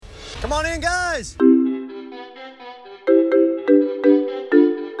Come on in, guys.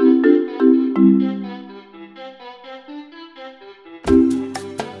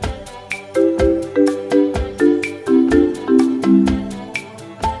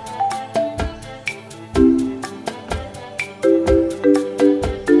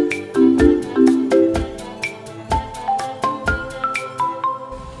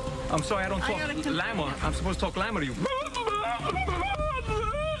 I'm sorry, I don't talk Lammer. I'm supposed to talk Lammer to you.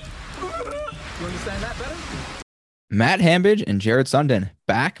 You understand that better? Matt Hambidge and Jared Sundin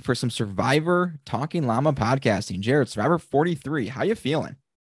back for some Survivor Talking Llama podcasting. Jared, Survivor 43. How you feeling?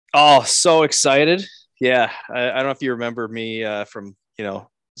 Oh, so excited. Yeah. I don't know if you remember me from,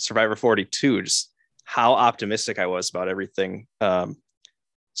 Survivor 42, just how optimistic I was about everything.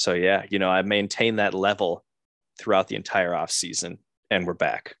 So yeah, I maintained that level throughout the entire off season, and we're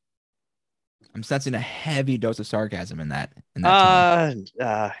back. I'm sensing a heavy dose of sarcasm in that.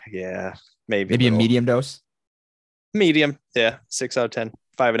 Yeah, maybe a medium dose. Medium, yeah, 6 out of 10,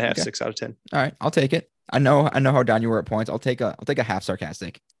 5.5, Okay. 6 out of 10. All right, I'll take it. I know how down you were at points. I'll take a half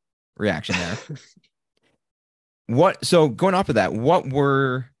sarcastic reaction there. So going off of that, what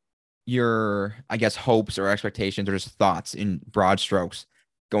were your, I guess, hopes or expectations or just thoughts in broad strokes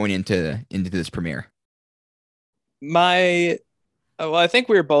going into this premiere? I think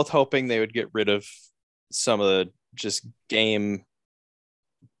we were both hoping they would get rid of some of the just game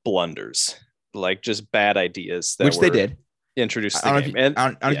blunders, like just bad ideas which they did introduce the game. I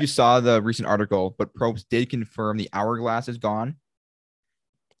don't know if you saw the recent article, but Probst did confirm the hourglass is gone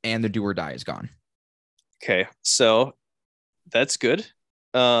and the do or die is gone. Okay, so that's good.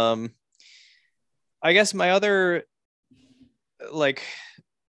 I guess my other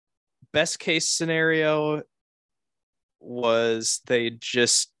best case scenario was they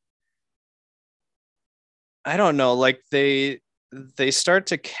just, I don't know, like they start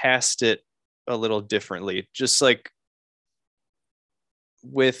to cast it a little differently, just like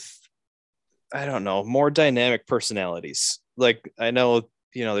with, I don't know, more dynamic personalities. Like I know,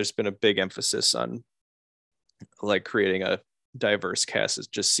 there's been a big emphasis on like creating a diverse cast. It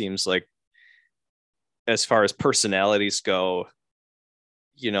just seems like as far as personalities go,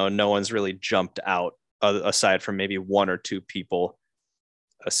 no one's really jumped out aside from maybe one or two people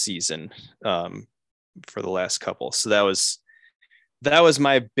a season for the last couple. So that was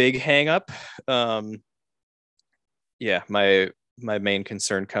my big hang up. My main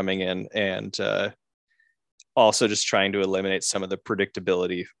concern coming in, and also just trying to eliminate some of the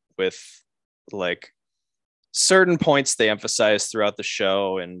predictability with like certain points they emphasize throughout the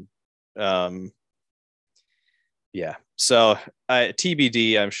show. And so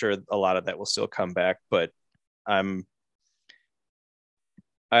TBD, I'm sure a lot of that will still come back, but I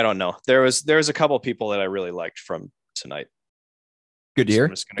don't know. There was a couple of people that I really liked from tonight. Good to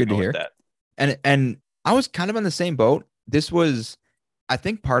hear. So Good to hear. That. And I was kind of on the same boat. I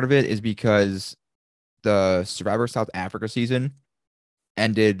think part of it is because the Survivor South Africa season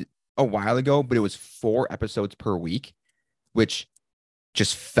ended a while ago, but it was 4 episodes per week, which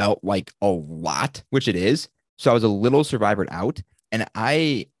just felt like a lot, which it is. So I was a little Survivored out, and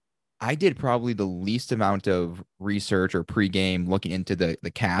I did probably the least amount of research or pregame looking into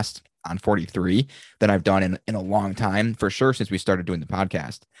the cast on 43 that I've done in a long time, for sure, since we started doing the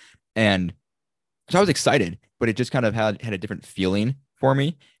podcast. And so I was excited, but it just kind of had a different feeling for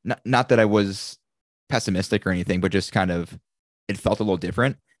me. Not that I was pessimistic or anything, but just kind of, it felt a little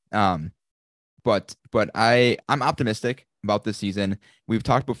different. But I'm optimistic about this season. We've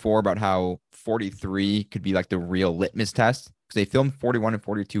talked before about how 43 could be like the real litmus test, because they filmed 41 and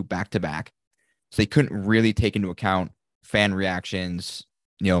 42 back to back. So they couldn't really take into account fan reactions,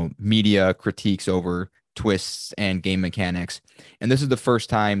 media critiques over twists and game mechanics. And this is the first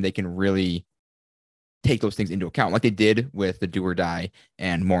time they can really take those things into account, like they did with the do or die,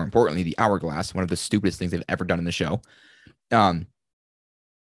 and more importantly, the hourglass, one of the stupidest things they've ever done in the show.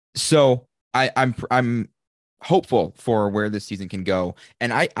 So I'm hopeful for where this season can go,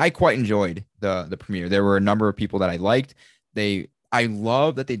 and I quite enjoyed the premiere. There were a number of people that I liked. I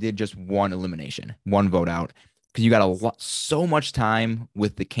love that they did just one elimination, one vote out, because you got so much time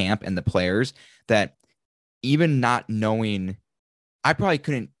with the camp and the players that even not knowing, I probably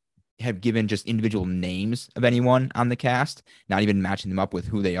couldn't have given just individual names of anyone on the cast, not even matching them up with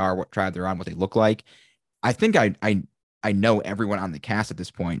who they are, what tribe they're on, what they look like. I think I know everyone on the cast at this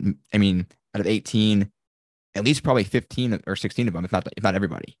point. I mean, out of 18, at least probably 15 or 16 of them, if not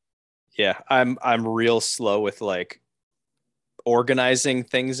everybody. Yeah, I'm real slow with like organizing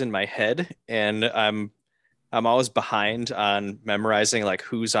things in my head, and I'm always behind on memorizing like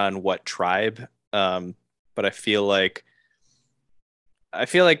who's on what tribe. But I feel like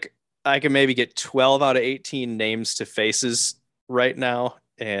I can maybe get 12 out of 18 names to faces right now.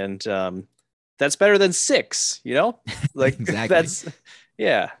 And that's better than 6, like Exactly. that's,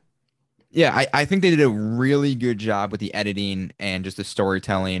 yeah. Yeah, I think they did a really good job with the editing and just the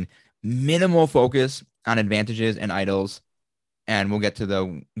storytelling. Minimal focus on advantages and idols. And we'll get to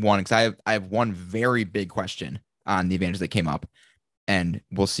the one because I have one very big question on the advantage that came up, and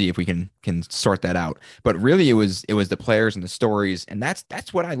we'll see if we can sort that out. But really, it was the players and the stories, and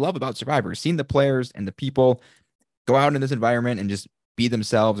that's what I love about Survivor. Seeing the players and the people go out in this environment and just be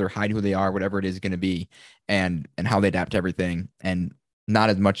themselves or hide who they are, whatever it is going to be, and how they adapt to everything, and not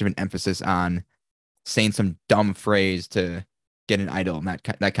as much of an emphasis on saying some dumb phrase to get an idol and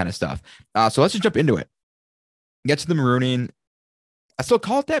that kind of stuff. So let's just jump into it. Get to the marooning. I still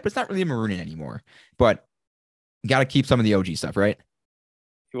call it that, but it's not really a marooning anymore. But you got to keep some of the OG stuff, right?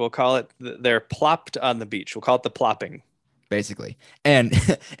 We'll call it, they're plopped on the beach. We'll call it the plopping. Basically. And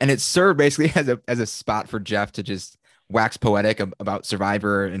and it served basically as a spot for Jeff to just wax poetic about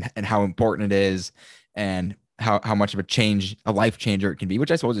Survivor and how important it is and how much of a life changer it can be,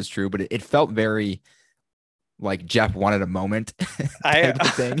 which I suppose is true, but it felt very like Jeff wanted a moment type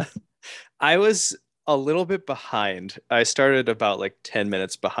of thing. I was a little bit behind. I started about like 10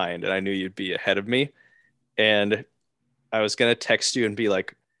 minutes behind, and I knew you'd be ahead of me. And I was going to text you and be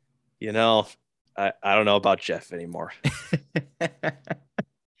like, I don't know about Jeff anymore.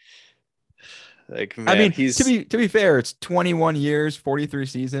 Like, man, I mean, he's to be fair, it's 21 years, 43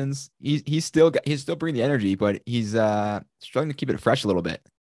 seasons. He's still bringing the energy, but he's struggling to keep it fresh a little bit.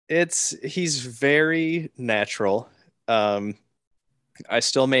 he's very natural. I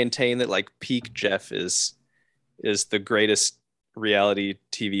still maintain that like peak Jeff is the greatest reality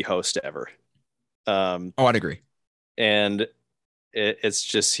TV host ever. I'd agree. And it's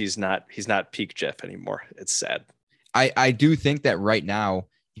just he's not peak Jeff anymore. It's sad. I do think that right now,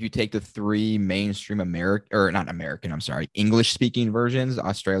 if you take the 3 mainstream English speaking versions,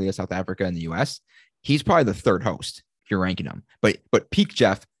 Australia, South Africa, and the US, he's probably the 3rd host if you're ranking them. But peak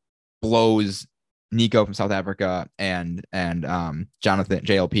Jeff blows Nico from South Africa and Jonathan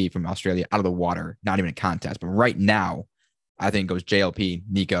JLP from Australia out of the water. Not even a contest. But right now, I think it goes JLP,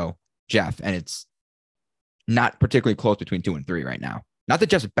 Nico, Jeff, and it's not particularly close between 2 and 3 right now. Not that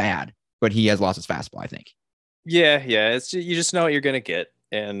Jeff's bad, but he has lost his fastball, I think. Yeah. It's, you just know what you're gonna get,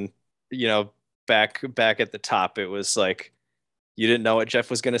 and back at the top, it was like you didn't know what Jeff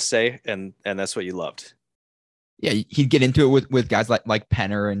was gonna say, and that's what you loved. Yeah, he'd get into it with guys like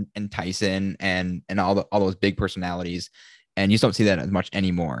Penner and Tyson and all those big personalities, and you just don't see that as much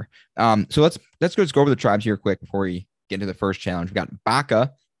anymore. So let's just go over the tribes here quick before we get into the first challenge. We got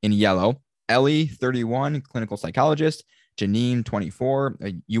Baka in yellow, Ellie 31, clinical psychologist, Janine 24,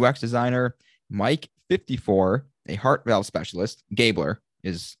 a UX designer, Mike 54, a heart valve specialist. Gabler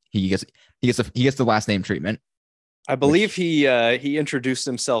he gets the last name treatment. I believe he introduced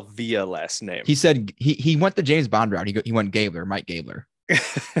himself via last name. He said he went the James Bond route. He went Gabler, Mike Gabler.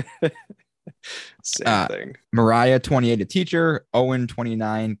 Same thing. Mariah 28, a teacher. Owen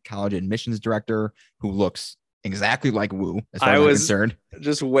 29, college admissions director, who looks exactly like Wu. As far as I'm concerned.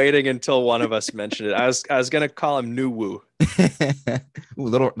 Just waiting until one of us mentioned it. I was gonna call him New Wu. Ooh,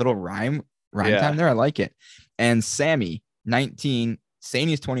 little rhyme time there. I like it. And Sammy 19, saying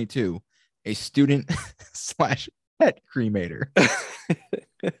he's 22, a student / pet cremator.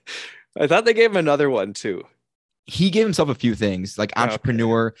 I thought they gave him another one too. He gave himself a few things like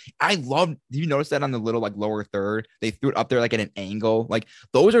entrepreneur. Okay. I love. Did you notice that on the little like lower third? They threw it up there like at an angle. Like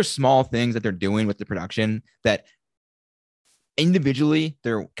those are small things that they're doing with the production that individually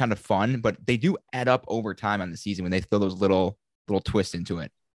they're kind of fun, but they do add up over time on the season when they throw those little twists into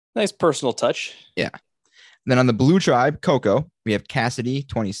it. Nice personal touch. Yeah. Then on the blue tribe, Coco, we have Cassidy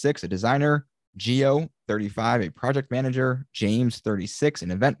 26, a designer, Gio 35, a project manager, James 36,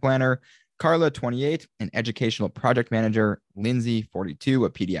 an event planner, Carla 28, an educational project manager, Lindsay 42, a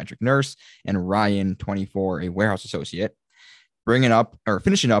pediatric nurse, and Ryan 24, a warehouse associate. Finishing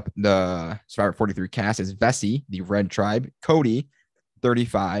up the Survivor 43 cast is Vessi, the red tribe, Cody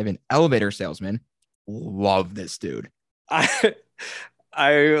 35, an elevator salesman. Love this dude. Let's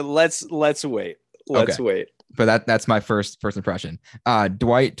wait. Let's wait. But that's my first impression.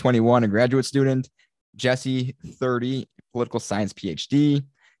 Dwight 21, a graduate student, Jesse 30, political science PhD,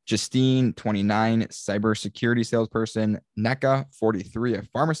 Justine 29, cybersecurity salesperson, NECA 43, a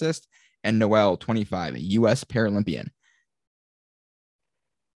pharmacist, and Noel 25, a US Paralympian.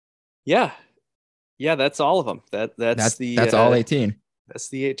 Yeah, that's all of them. That's all 18. That's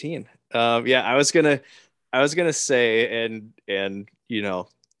the 18. I was gonna say, and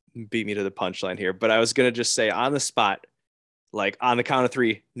beat me to the punchline here, but I was gonna just say on the spot, Like on the count of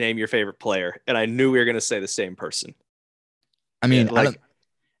three, name your favorite player. And I knew we were going to say the same person. I mean, Yeah, like,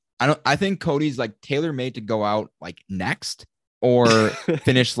 I think Cody's like tailor made to go out like next or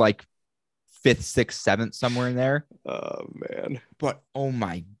finish like fifth, sixth, seventh, somewhere in there. oh man. But oh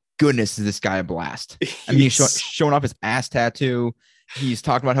my goodness, is this guy a blast? I mean, he's showing off his ass tattoo. He's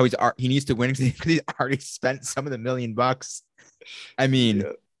talking about how he needs to win because he's already spent some of the $1 million. I mean,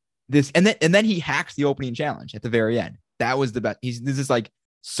 Yeah. this and then he hacks the opening challenge at the very end. That was the best. This is like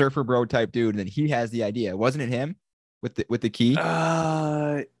surfer bro type dude, and then he has the idea. Wasn't it him with the key?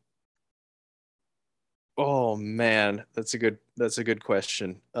 Oh man, that's a good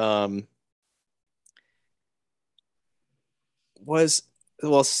question.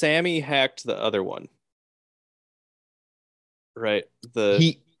 Sammy hacked the other one, right?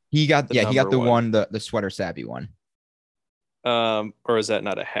 He got the he got the number one, the sweater savvy one. Or is that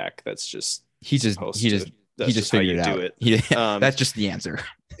not a hack? That's just He just figured it out. That's just the answer.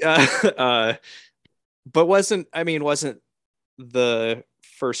 But wasn't the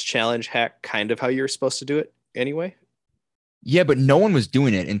first challenge hack kind of how you were supposed to do it anyway? Yeah, but no one was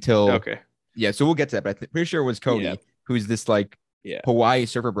doing it until okay. Yeah, so we'll get to that. But I'm pretty sure it was Cody, who's this like Hawaii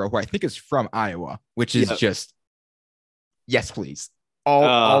surfer bro, who I think is from Iowa, which is just yes, please.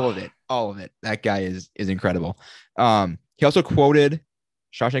 All of it. That guy is incredible. He also quoted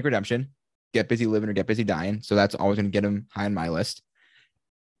Shawshank Redemption, "Get busy living or get busy dying." So that's always going to get him high on my list.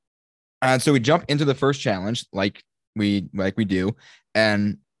 And so we jump into the first challenge, like we do,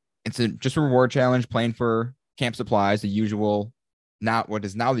 and it's just a reward challenge, playing for camp supplies, the usual. Not what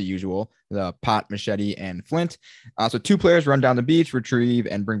is now the usual, the pot, machete, and flint. So 2 players run down the beach, retrieve,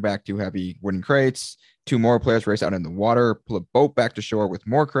 and bring back 2 heavy wooden crates. 2 more players race out in the water, pull a boat back to shore with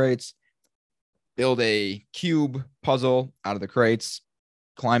more crates, build a cube puzzle out of the crates,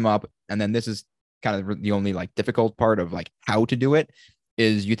 climb up, and then this is kind of the only like difficult part of like how to do it,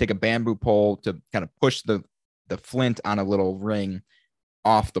 is you take a bamboo pole to kind of push the flint on a little ring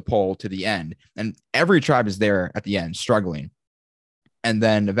off the pole to the end. And every tribe is there at the end struggling. And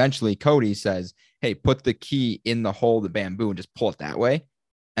then eventually Cody says, "Hey, put the key in the hole of the bamboo and just pull it that way."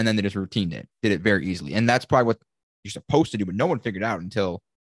 And then they just did it very easily. And that's probably what you're supposed to do, but no one figured out until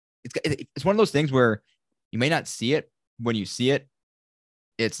it's one of those things where you may not see it. When you see it,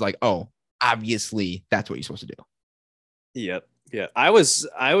 it's like, oh, obviously that's what you're supposed to do. Yep. Yeah. I was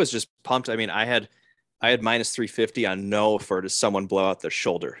just pumped. I mean, I had minus 350 on no for someone blow out their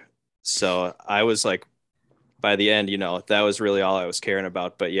shoulder. So I was like, by the end, that was really all I was caring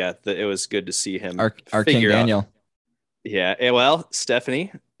about. But yeah, it was good to see him. Our King Daniel. Yeah. Well,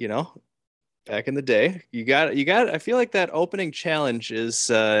 Stephanie, back in the day, you got. I feel like that opening challenge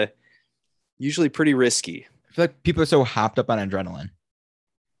is usually pretty risky. I feel like people are so hopped up on adrenaline.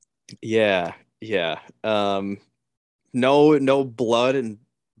 Yeah. Yeah. No blood and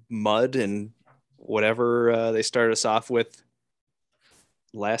mud and whatever they started us off with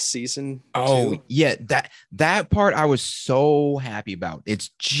last season. Oh, too. Yeah. That part I was so happy about. It's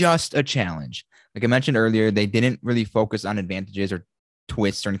just a challenge. Like I mentioned earlier, they didn't really focus on advantages or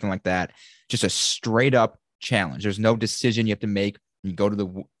twists or anything like that. Just a straight up challenge. There's no decision you have to make when you go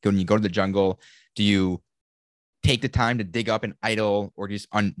to the jungle. Do you take the time to dig up and idle, or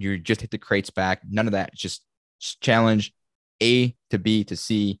you just hit the crates back? None of that. It's just challenge A to B to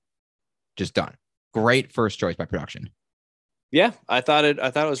C, just done. Great first choice by production. Yeah, I thought it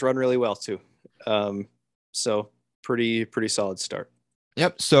was run really well too. So pretty solid start.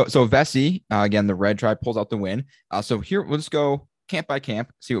 Yep. So Vessi, again, the red tribe pulls out the win. So here, let's go camp by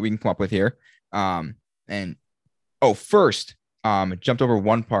camp, see what we can come up with here. First, jumped over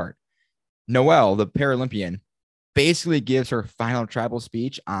one part. Noelle, the Paralympian, basically gives her final tribal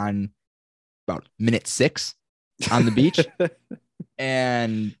speech on about minute 6 on the beach.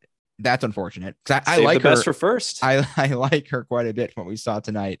 And that's unfortunate. I like the her best for first. I like her quite a bit from what we saw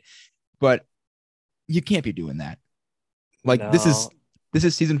tonight, but you can't be doing that. Like no. This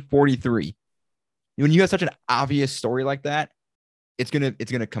is season 43. When you have such an obvious story like that, it's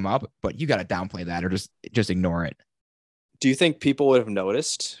gonna come up, but you got to downplay that or just ignore it. Do you think people would have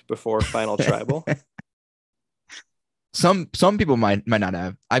noticed before Final Tribal? Some people might not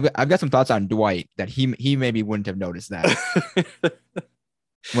have. I've got some thoughts on Dwight that he maybe wouldn't have noticed that.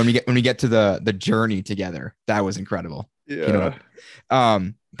 when we get to the journey together, that was incredible. Yeah.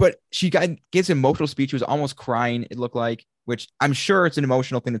 But she gives an emotional speech. She was almost crying, it looked like, which I'm sure it's an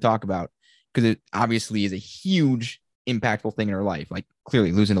emotional thing to talk about because it obviously is a huge impactful thing in her life. Like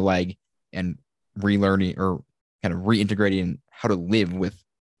clearly losing a leg and relearning or kind of reintegrating how to live with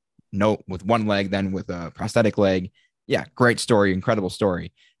one leg, then with a prosthetic leg. Yeah, great story, incredible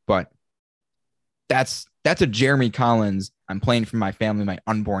story. But that's a Jeremy Collins I'm playing for my family, my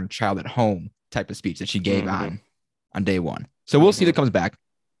unborn child at home type of speech that she gave on day one. So we'll see if it comes back.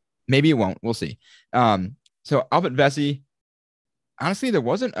 Maybe it won't. We'll see. So up at Vesey, honestly, there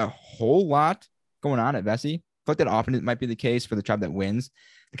wasn't a whole lot going on at Vesey. I feel like that often it might be the case for the tribe that wins.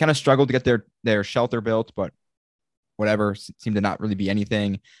 They kind of struggled to get their shelter built, but whatever, seemed to not really be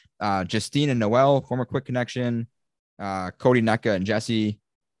anything. Justine and Noel form a quick connection. Cody, NECA, and Jesse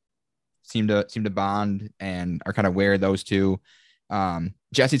seem to bond and are kind of where those two.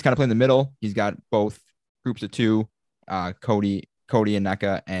 Jesse's kind of playing the middle. He's got both groups of two, Cody and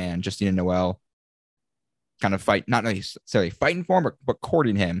NECA, and Justine and Noel kind of fight, not necessarily fighting for him, but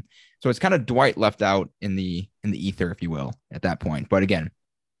courting him. So it's kind of Dwight left out in the ether, if you will, at that point. But again,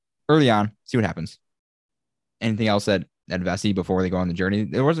 early on, see what happens. Anything else at Vesey before they go on the journey?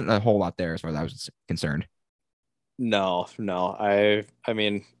 There wasn't a whole lot there as far as I was concerned. No. I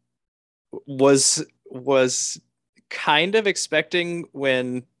mean, was kind of expecting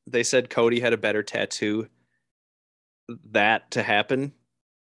when they said Cody had a better tattoo that to happen,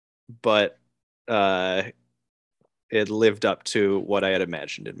 but it lived up to what I had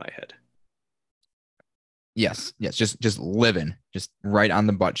imagined in my head. Yes, just living, just right on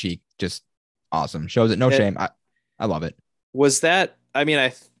the butt cheek, just awesome. Shows it no shame. I love it. Was that? I mean,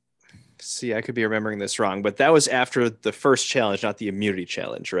 I could be remembering this wrong, but that was after the first challenge, not the immunity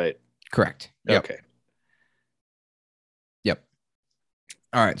challenge, right? Correct. Yep. Okay. Yep.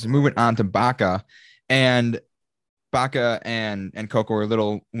 All right. So moving on to Baka, and Coco are a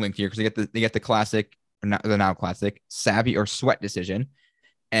little linked here because they get the classic, or not the now classic, savvy or sweat decision,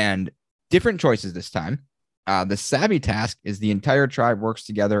 and different choices this time. The savvy task is the entire tribe works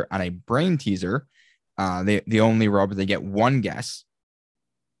together on a brain teaser. The only rub is they get one guess.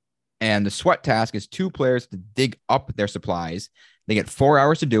 And the sweat task is 2 players to dig up their supplies. They get 4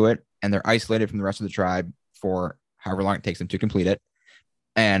 hours to do it, and they're isolated from the rest of the tribe for however long it takes them to complete it.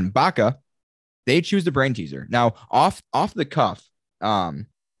 And Baka, they choose the brain teaser. Now, off the cuff,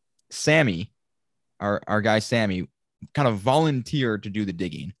 Sammy, our guy Sammy, kind of volunteered to do the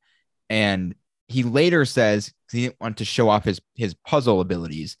digging. And he later says he didn't want to show off his puzzle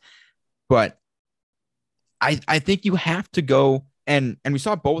abilities. But I think you have to go, and we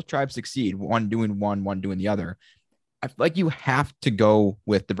saw both tribes succeed, one doing one doing the other. I feel like you have to go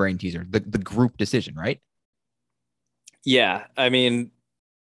with the brain teaser, the group decision, right? Yeah, I mean,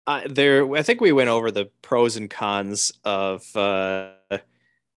 I think we went over the pros and cons of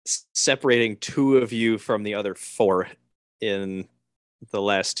separating 2 of you from the other 4 in the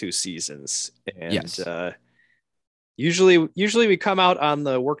last 2 seasons, and yes. Usually we come out on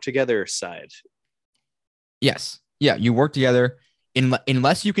the work together side. Yes, yeah, you work together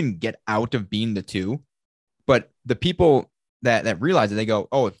unless you can get out of being the 2. But the people that realize it, they go,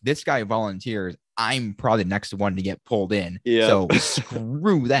 oh, if this guy volunteers, I'm probably the next one to get pulled in. Yeah. So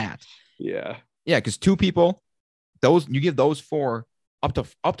screw that. Yeah. Yeah, because 2 people, you give those 4 up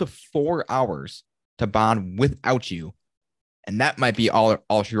to 4 hours to bond without you, and that might be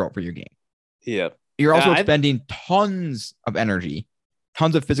all she wrote for your game. Yeah. You're also spending tons of energy,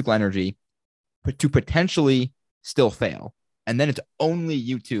 tons of physical energy, to potentially still fail, and then it's only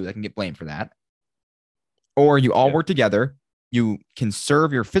you 2 that can get blamed for that. Or you all work together, you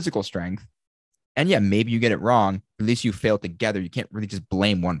conserve your physical strength, and yeah, maybe you get it wrong. At least you fail together. You can't really just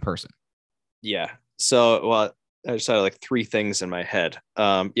blame one person. Yeah. So, well, I just had like 3 things in my head.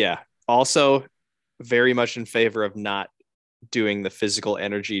 Yeah. Also, very much in favor of not doing the physical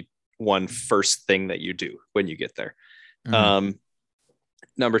energy one first thing that you do when you get there. Mm-hmm.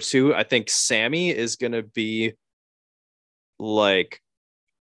 Number 2, I think Sammy is going to be like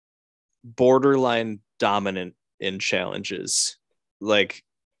borderline dominant in challenges. Like,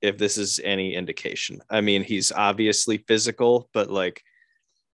 if this is any indication, I mean, he's obviously physical, but like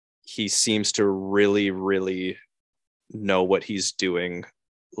he seems to really, really know what he's doing.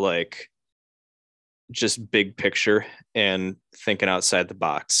 Like, just big picture and thinking outside the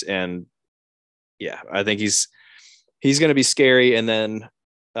box. And yeah, I think he's going to be scary. And then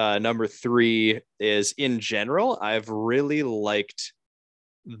number 3 is, in general, I've really liked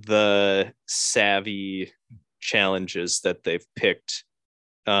the savvy challenges that they've picked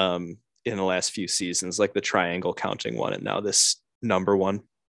in the last few seasons, like the triangle counting one, and now this number 1.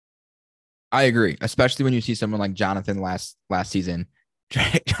 I agree, especially when you see someone like Jonathan last season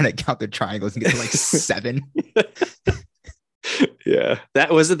trying to count the triangles and get to like 7. Yeah,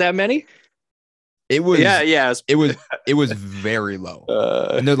 was it that many? It was. Yeah. It was very low.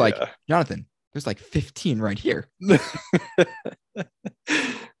 And they're like, Jonathan, there's like 15 right here.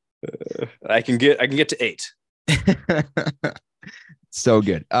 I can get to 8. So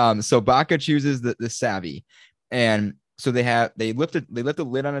good. So Baka chooses the savvy, and So they lift the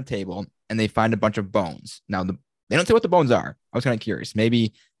lid on a table and they find a bunch of bones. Now they don't say what the bones are. I was kind of curious.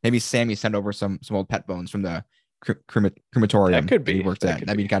 Maybe Sammy sent over some old pet bones from the crematorium That could be. he worked at.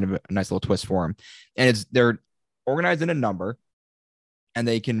 That'd be kind of a nice little twist for him. And they're organized in a number, and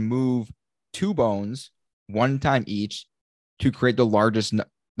they can move 2 bones one time each to create the largest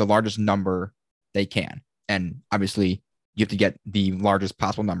number they can. And obviously, you have to get the largest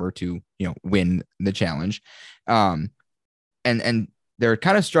possible number to win the challenge. And they're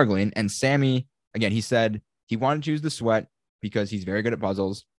kind of struggling. And Sammy, again, he said he wanted to use the sweat because he's very good at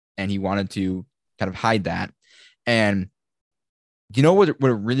puzzles, and he wanted to kind of hide that. And you know what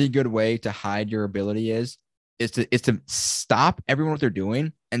a really good way to hide your ability is to stop everyone what they're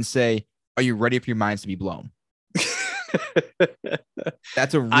doing and say, "Are you ready for your minds to be blown?"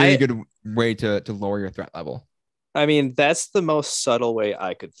 That's a really good way to lower your threat level. I mean, that's the most subtle way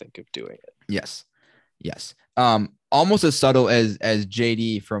I could think of doing it. Yes. Almost as subtle as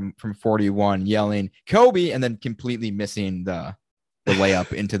JD from 41 yelling Kobe and then completely missing the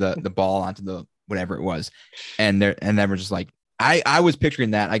layup into the ball onto the whatever it was. And then we're just like, I was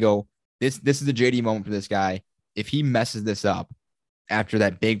picturing that. I go, this is a JD moment for this guy. If he messes this up after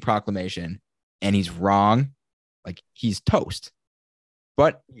that big proclamation and he's wrong, like, he's toast.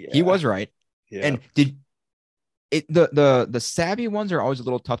 But he was right. Yeah. And the savvy ones are always a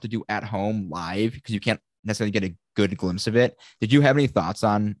little tough to do at home live because you can't necessarily get a good glimpse of it. Did you have any thoughts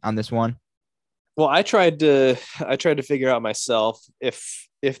on this one? Well, I tried to figure out myself if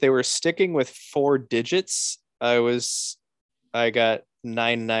they were sticking with 4 digits. I got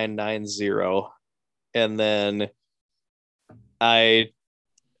 9990, and then I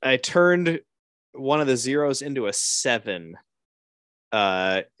turned one of the zeros into a 7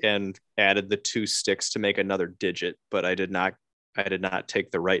 and added the 2 sticks to make another digit, but I did not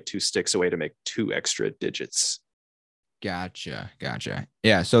take the right 2 sticks away to make 2 extra digits. Gotcha.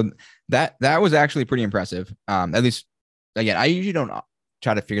 Yeah. So that was actually pretty impressive. At least, again, I usually don't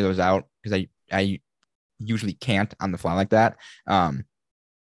try to figure those out because I usually can't on the fly like that.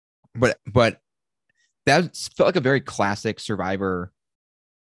 But that felt like a very classic Survivor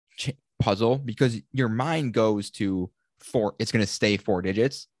puzzle because your mind goes to 4. It's going to stay 4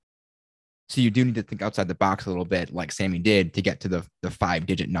 digits. So you do need to think outside the box a little bit, like Sammy did, to get to the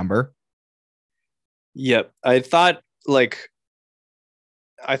 5-digit number. Yep. I thought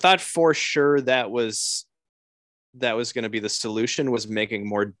for sure that was going to be the solution, was making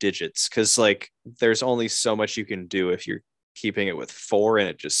more digits, because like there's only so much you can do if you're keeping it with 4, and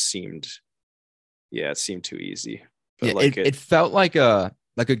it just seemed too easy. But yeah, it felt like a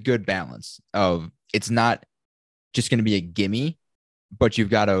good balance of, it's not just going to be a gimme, but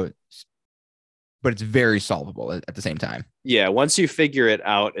but it's very solvable at the same time. Yeah, once you figure it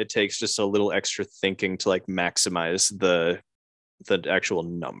out, it takes just a little extra thinking to like maximize the actual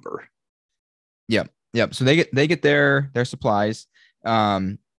number. Yep. So they get their supplies.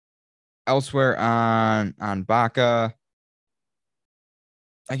 Elsewhere on Baka,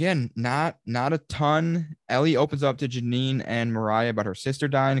 again, not a ton. Ellie opens up to Janine and Mariah about her sister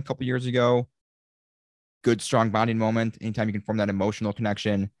dying a couple years ago. Good, strong bonding moment. Anytime you can form that emotional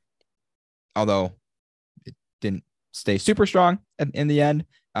connection. Although it didn't stay super strong in the end.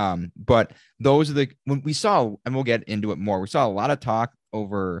 But those are when we saw, and we'll get into it more, we saw a lot of talk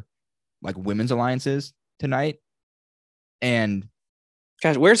over like women's alliances tonight. And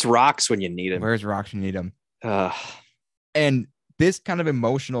guys, where's Rox when you need him? And this kind of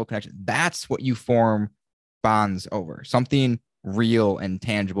emotional connection, that's what you form bonds over. Something real and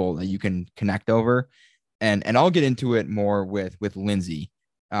tangible that you can connect over. And I'll get into it more with Lindsay.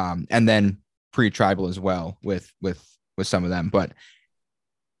 And then pre-tribal as well with some of them, but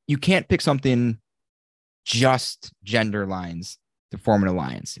you can't pick something just gender lines to form an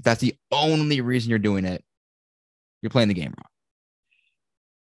alliance. If that's the only reason you're doing it, you're playing the game wrong.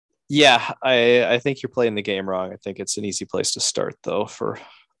 Yeah, I think you're playing the game wrong. I think it's an easy place to start though for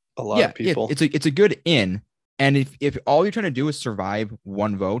a lot of people. It's a good in. And if all you're trying to do is survive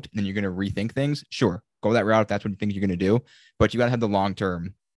one vote and then you're going to rethink things, sure, go that route if that's what you think you're going to do. But you got to have the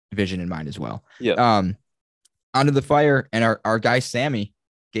long-term vision in mind as well. Yeah. Onto the fire, and our guy Sammy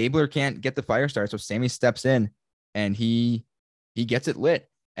Gabler can't get the fire started, so Sammy steps in and he gets it lit.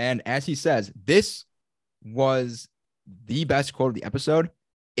 And as he says, this was the best quote of the episode.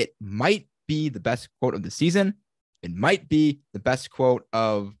 It might be the best quote of the season. It might be the best quote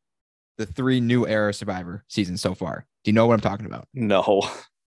of the 3 new era Survivor seasons so far. Do you know what I'm talking about? No.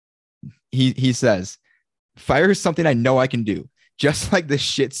 He says, "Fire is something I know I can do. Just like the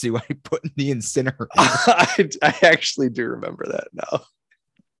Shih Tzu I put in the incinerator." I actually do remember that now.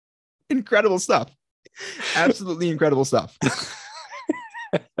 Incredible stuff. Absolutely incredible stuff.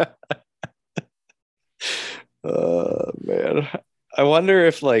 Man, I wonder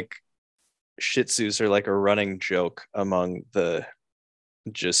if like Shih Tzus are like a running joke among the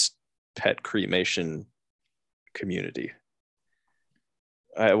just pet cremation community.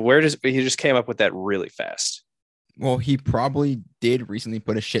 Where does he just came up with that really fast? Well, he probably did recently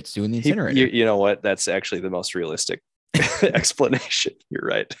put a Shih Tzu in the incinerator. You know what? That's actually the most realistic explanation. You're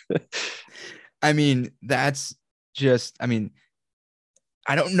right. I mean, that's just, I mean,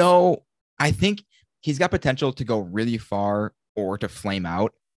 I don't know. I think he's got potential to go really far or to flame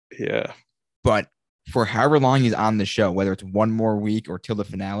out. Yeah. But for however long he's on the show, whether it's one more week or till the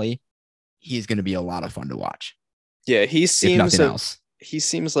finale, he's going to be a lot of fun to watch. Yeah, he If seems nothing else. he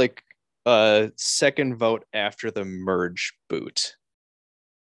seems like a second vote after the merge boot.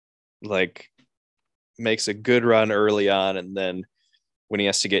 Like makes a good run early on, and then when he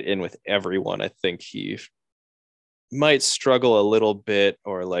has to get in with everyone, I think he might struggle a little bit,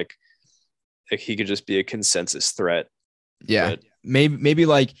 or like he could just be a consensus threat. Yeah. But Maybe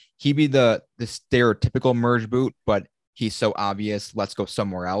like he'd be the stereotypical merge boot, but he's so obvious. Let's go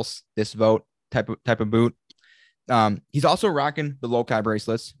somewhere else. This vote type of boot. He's also rocking the Lokai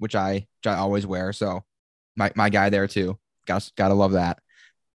bracelets, which I always wear. So my guy there too. Gotta love that.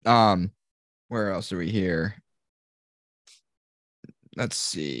 Where else are we here? Let's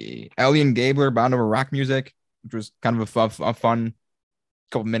see. Ellie and Gabler bound over rock music, which was kind of a fun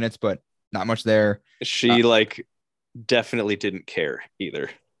couple minutes, but not much there. she like definitely didn't care either.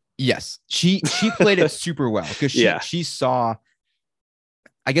 Yes, she played it super well because she saw.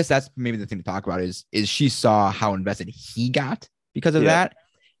 I guess that's maybe the thing to talk about is she saw how invested he got because of that,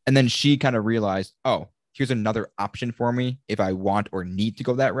 and then she kind of realized, oh, here's another option for me if I want or need to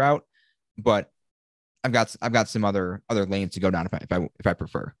go that route, but I've got some other lanes to go down if I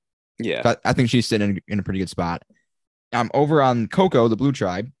prefer. Yeah, So I think she's sitting in a pretty good spot. Over on Coco, the Blue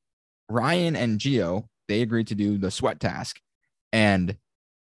Tribe, Ryan and Gio, they agreed to do the sweat task. And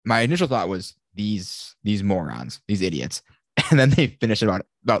my initial thought was these morons, these idiots. And then they finished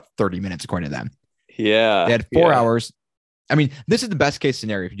about 30 minutes, according to them. Yeah. They had 4 hours. I mean, this is the best case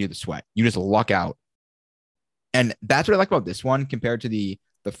scenario if you do the sweat. You just luck out. And that's what I like about this one compared to the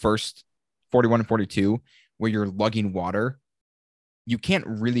first 41 and 42, where you're lugging water. You can't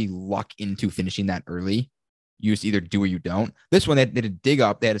really luck into finishing that early. You just either do or you don't. This one, they had to dig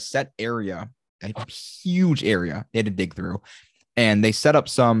up. They had a set area, a huge area they had to dig through. And they set up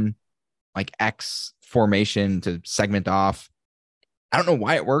some like X formation to segment off. I don't know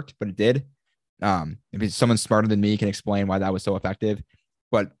why it worked, but it did. If someone smarter than me can explain why that was so effective.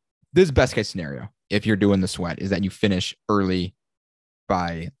 But this is best case scenario. If you're doing the sweat, is that you finish early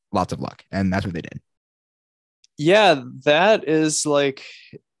by lots of luck. And that's what they did. Yeah, that is like,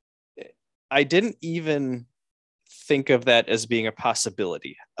 I didn't even think of that as being a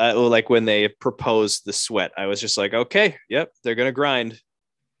possibility. Like when they proposed the sweat, I was just like, okay, yep, they're going to grind.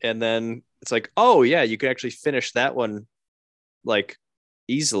 And then it's like, oh yeah, you can actually finish that one like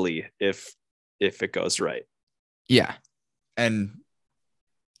easily if it goes right. Yeah. And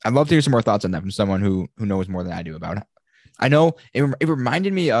I'd love to hear some more thoughts on that from someone who knows more than I do about it. I know it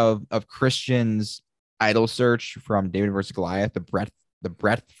reminded me of Christian's idol search from David versus Goliath, the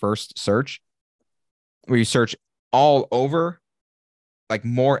breadth first search, where you search all over, like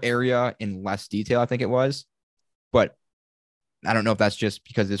more area in less detail, I think it was. But I don't know if that's just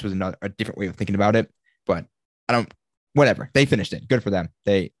because this was a different way of thinking about it, but whatever. They finished it. Good for them.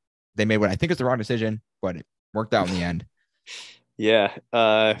 They made what I think is the wrong decision, but it worked out in the end. Yeah.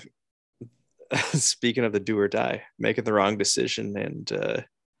 Speaking of the do or die, making the wrong decision and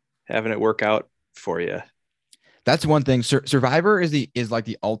having it work out for you. That's one thing. Survivor is like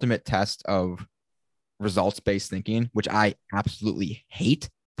the ultimate test of results-based thinking, which I absolutely hate.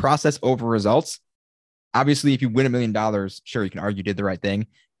 Process over results. Obviously, if you win $1 million, sure, you can argue you did the right thing,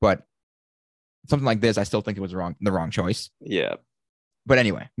 but something like this, I still think it was the wrong choice. Yeah. But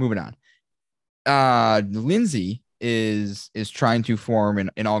anyway, moving on. Lindsay is trying to form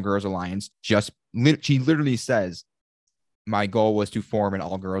an all girls alliance. She literally says, "My goal was to form an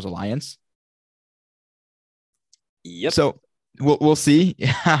all girls alliance." Yep. So we'll see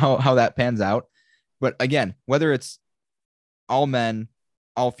how that pans out. But again, whether it's all men,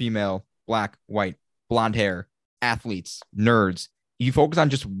 all female, black, white, blonde hair, athletes, nerds, you focus on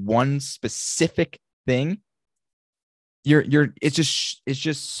just one specific thing, it's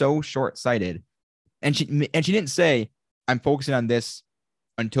just so short-sighted. And she didn't say, I'm focusing on this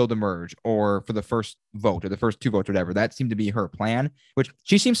until the merge or for the first vote or the first 2 votes, whatever. That seemed to be her plan, which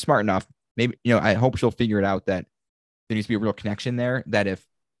she seems smart enough. Maybe, I hope she'll figure it out that there needs to be a real connection there, that if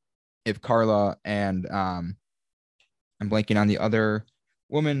if Carla and I'm blanking on the other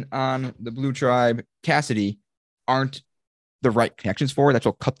woman on the Blue Tribe, Cassidy, aren't the right connections for. That's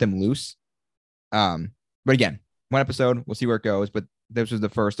what cut them loose. But again, one episode, we'll see where it goes. But this was the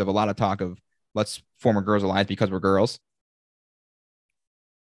first of a lot of talk of let's form a girls' alliance because we're girls.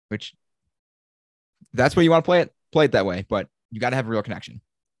 Which that's what you want to play it that way, but you got to have a real connection.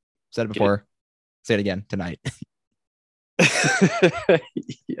 Said it before, say it again tonight.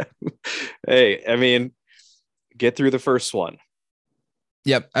 Yeah. Hey, I mean, get through the first one.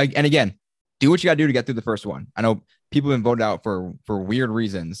 Yep. And again, do what you got to do to get through the first one. I know people have been voted out for weird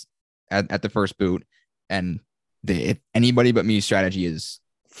reasons at the first boot, and if anybody but me strategy is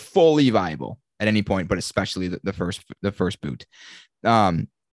fully viable at any point, but especially the first boot.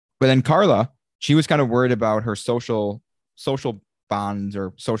 But then Carla, she was kind of worried about her social bonds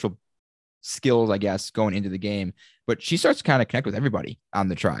or social skills, I guess, going into the game. But she starts to kind of connect with everybody on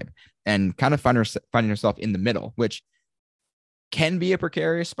the tribe and kind of finding herself in the middle, which can be a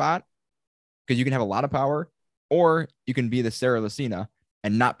precarious spot because you can have a lot of power, or you can be the Sarah Lucina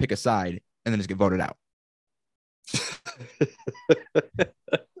and not pick a side and then just get voted out.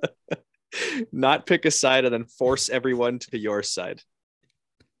 Not pick a side and then force everyone to your side.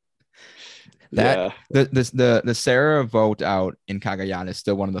 That the Sarah vote out in Cagayan is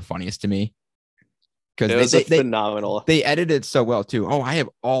still one of the funniest to me because they phenomenal. They edited it so well too. Oh, I have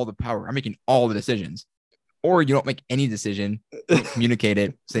all the power. I'm making all the decisions, or you don't make any decision, communicate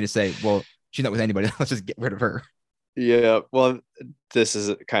it. Say, well, she's not with anybody. Let's just get rid of her. Yeah. Well, this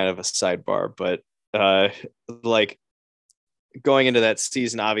is kind of a sidebar, but like going into that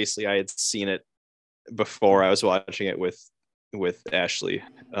season, obviously I had seen it before. I was watching it with Ashley.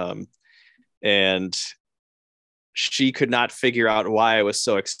 And she could not figure out why I was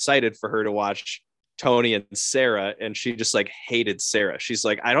so excited for her to watch Tony and Sarah. And she just like hated Sarah. She's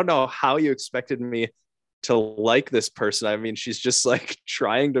like, I don't know how you expected me to like this person. I mean, she's just like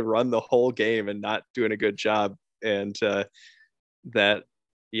trying to run the whole game and not doing a good job. And that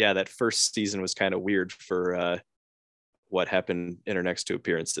first season was kind of weird for what happened in her next two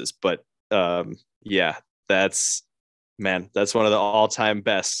appearances. But that's one of the all-time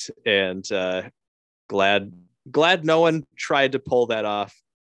best, and glad no one tried to pull that off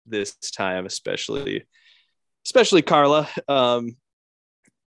this time, especially Carla.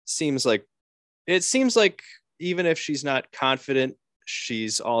 Seems like even if she's not confident,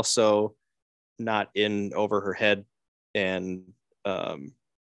 she's also not in over her head, and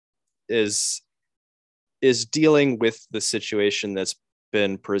is dealing with the situation that's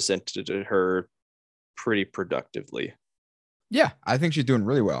been presented to her pretty productively. Yeah, I think she's doing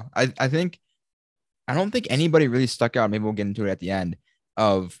really well. I don't think anybody really stuck out. Maybe we'll get into it at the end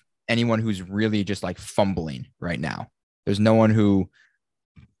of anyone who's really just like fumbling right now. There's no one who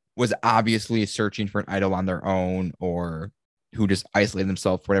was obviously searching for an idol on their own, or who just isolated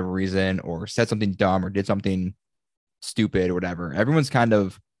themselves for whatever reason, or said something dumb or did something stupid or whatever. Everyone's kind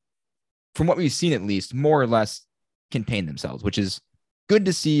of, from what we've seen at least, more or less contained themselves, which is good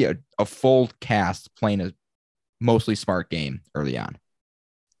to see a full cast playing a mostly smart game early on.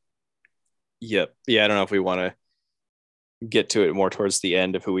 Yep. Yeah, I don't know if we want to get to it more towards the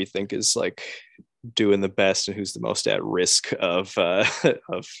end of who we think is like doing the best and who's the most at risk of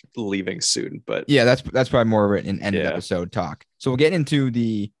leaving soon. But yeah, that's probably more of an end of episode talk. So we'll get into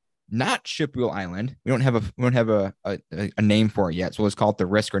the not Shipwheel Island. We don't have a name for it yet, so let's call it the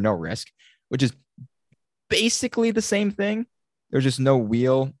Risk or No Risk, which is basically the same thing. There's just no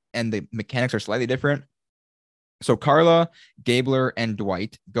wheel, and the mechanics are slightly different. So Carla, Gabler, and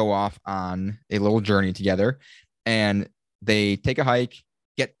Dwight go off on a little journey together, and they take a hike,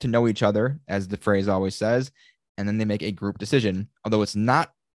 get to know each other, as the phrase always says, and then they make a group decision. Although it's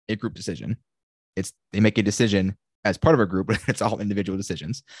not a group decision, they make a decision as part of a group, but it's all individual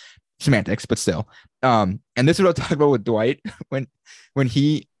decisions. Semantics, but still. And this is what I'll talk about with Dwight when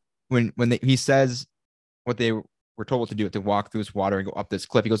he says what they were told to do, to walk through this water and go up this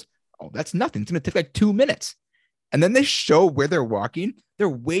cliff. He goes, "Oh, that's nothing. It's going to take like 2 minutes." And then they show where they're walking. They're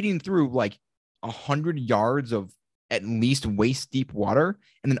wading through like 100 yards of at least waist deep water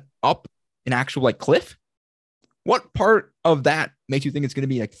and then up an actual like cliff. What part of that makes you think it's going to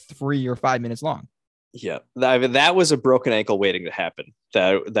be like 3 or 5 minutes long? Yeah, I mean, that was a broken ankle waiting to happen.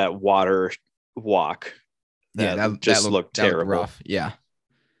 That water walk. That looked terrible. Looked rough. Yeah.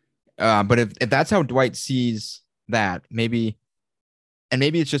 But if that's how Dwight sees that, maybe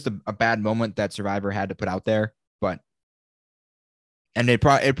it's just a bad moment that Survivor had to put out there. And it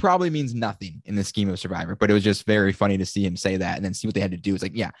probably means nothing in the scheme of Survivor, but it was just very funny to see him say that and then see what they had to do. It's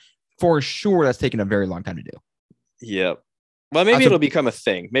like, yeah, for sure, that's taken a very long time to do. Yep. Well, maybe So- it'll become a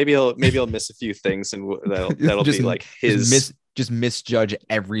thing. Maybe he'll miss a few things, and that'll Just- be like his. just misjudge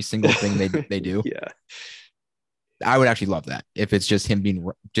every single thing they do. Yeah. I would actually love that if it's just him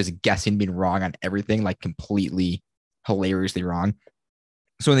just guessing, being wrong on everything, like completely hilariously wrong.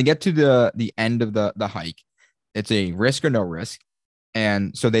 So when they get to the end of the hike, it's a risk or no risk,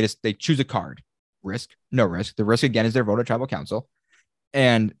 and so they choose a card, risk, no risk. The risk again is their vote at tribal council,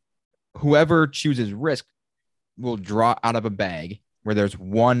 and whoever chooses risk will draw out of a bag where there's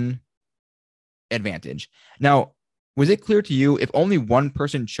one advantage. Now, was it clear to you if only one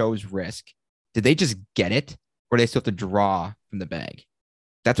person chose risk, did they just get it, or they still have to draw from the bag?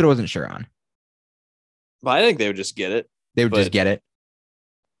 That's what I wasn't sure on. But I think they would just get it. They would just get it.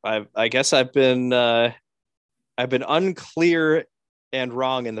 I guess I've been unclear and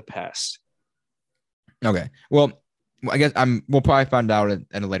wrong in the past. Okay. Well, I guess we'll probably find out in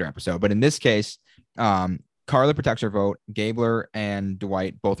a later episode. But in this case, Carla protects her vote. Gabler and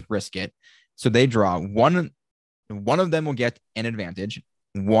Dwight both risk it. So they draw. One of them will get an advantage.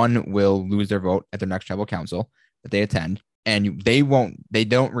 One will lose their vote at their next tribal council that they attend. And they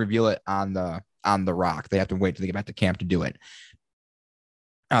don't reveal it on the rock. They have to wait till they get back to camp to do it.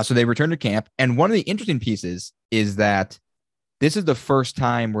 So they return to camp. And one of the interesting pieces is that this is the first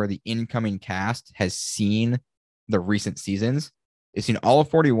time where the incoming cast has seen the recent seasons. They've seen all of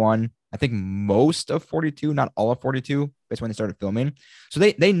 41, I think most of 42, not all of 42, based when they started filming. So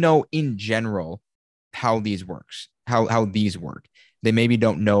they know in general how these works, how these work. They maybe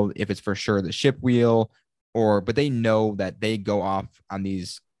don't know if it's for sure the ship wheel but they know that they go off on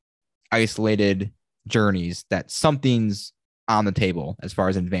these isolated journeys, that something's on the table as far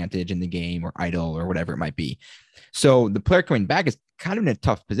as advantage in the game or idle or whatever it might be. So the player coming back is kind of in a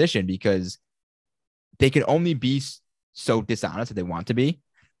tough position because they can only be so dishonest if they want to be.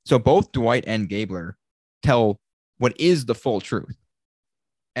 So both Dwight and Gabler tell what is the full truth.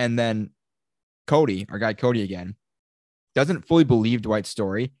 And then Cody, our guy Cody again, doesn't fully believe Dwight's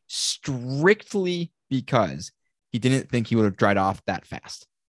story strictly because he didn't think he would have dried off that fast.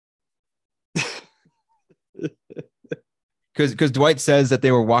 Because Dwight says that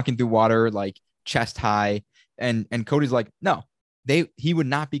they were walking through water like chest high, and Cody's like, no, he would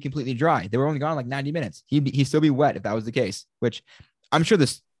not be completely dry. They were only gone like 90 minutes. He'd still be wet if that was the case, which I'm sure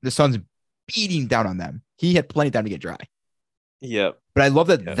the sun's beating down on them. He had plenty of time to get dry. Yep. But I love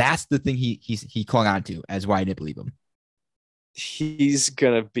that that's the thing he clung on to as why I didn't believe him. He's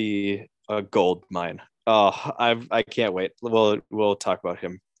gonna be a gold mine. Oh, I can't wait. We'll talk about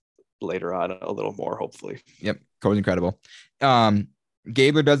him later on a little more, hopefully. Yep, Cody's incredible.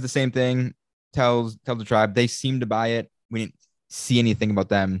 Gabler does the same thing. Tells the tribe they seem to buy it. We didn't see anything about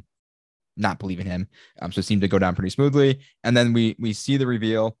them not believing him. So it seemed to go down pretty smoothly. And then we see the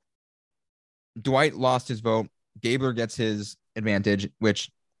reveal. Dwight lost his vote. Gabler gets his advantage,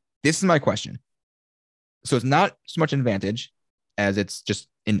 which this is my question. So it's not so much an advantage as it's just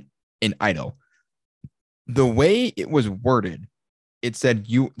an idle. The way it was worded, it said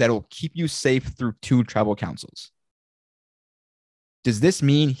that'll keep you safe through 2 tribal councils. Does this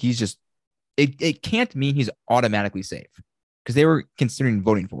mean he's just it can't mean he's automatically safe because they were considering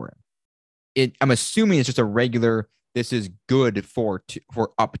voting for him. I'm assuming it's just a regular, this is good for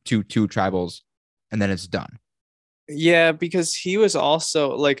up to 2 tribals and then it's done. Yeah, because he was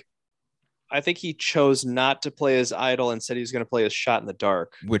also like, I think he chose not to play as idle and said he was going to play as shot in the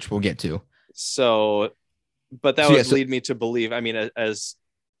dark, which we'll get to. So, but that would lead me to believe, I mean, as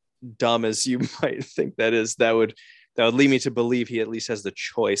dumb as you might think that is, that would lead me to believe he at least has the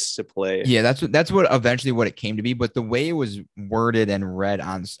choice to play. Yeah, that's what eventually what it came to be. But the way it was worded and read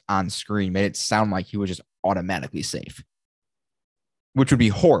on screen made it sound like he was just automatically safe, which would be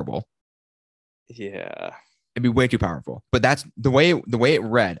horrible. Yeah, it'd be way too powerful. But that's the way it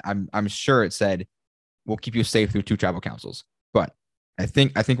read. I'm sure it said we'll keep you safe through 2 tribal councils. But I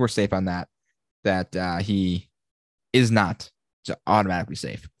think we're safe on that. That he is not automatically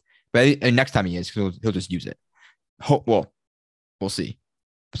safe. But next time he is, he'll just use it. Well, we'll see.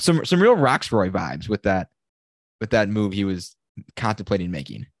 Some real Roxroy vibes with that move he was contemplating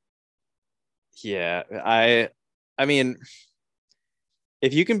making. Yeah, I mean,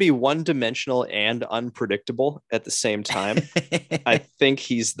 if you can be one-dimensional and unpredictable at the same time, I think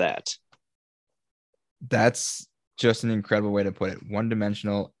he's that. That's just an incredible way to put it.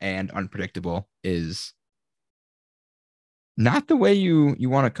 One-dimensional and unpredictable is not the way you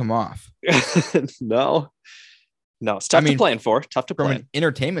want to come off. No, it's tough to plan for. Tough to plan. From an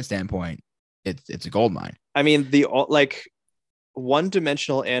entertainment standpoint, it's a gold mine. I mean,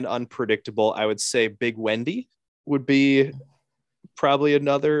 one-dimensional and unpredictable, I would say Big Wendy would be probably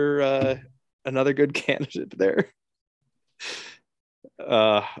another good candidate there.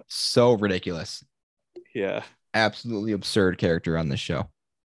 Uh, So ridiculous. yeah. Absolutely absurd character on this show.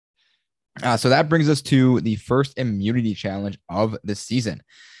 So that brings us to the first immunity challenge of the season.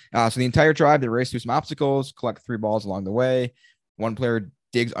 So the entire tribe, they race through some obstacles, collect 3 balls along the way. One player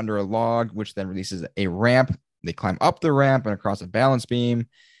digs under a log, which then releases a ramp. They climb up the ramp and across a balance beam,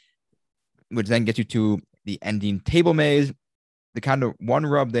 which then gets you to the ending table maze. The kind of one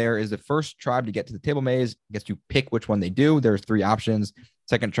rub there is the first tribe to get to the table maze gets to pick which one they do. There's 3 options.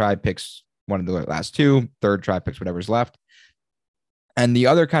 Second tribe picks one of the last 2. Third tribe picks whatever's left. And the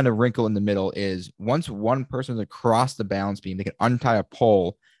other kind of wrinkle in the middle is once one person is across the balance beam, they can untie a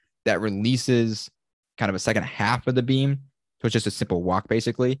pole that releases kind of a second half of the beam. So it's just a simple walk,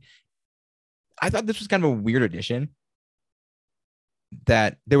 basically. I thought this was kind of a weird addition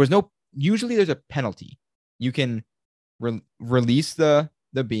that there was no, usually there's a penalty. You can release the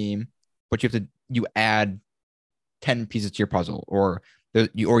beam, but you add 10 pieces to your puzzle, or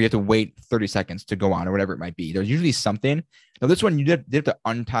you have to wait 30 seconds to go on, or whatever it might be. There's usually something. Now this one you did have to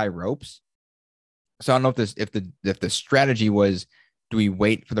untie ropes. So I don't know if the strategy was, do we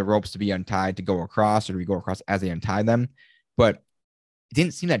wait for the ropes to be untied to go across, or do we go across as they untie them? But it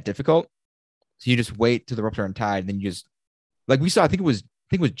didn't seem that difficult. So you just wait till the ropes are untied, and then you just, like we saw, I think it was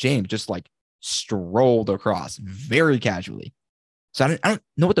James just like strolled across very casually. So I don't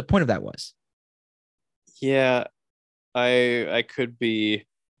know what the point of that was. Yeah. I could be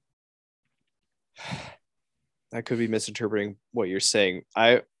misinterpreting what you're saying.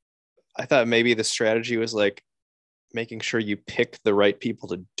 I thought maybe the strategy was like making sure you pick the right people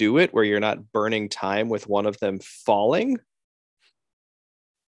to do it, where you're not burning time with one of them falling.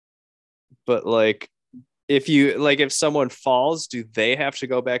 But like, if someone falls, do they have to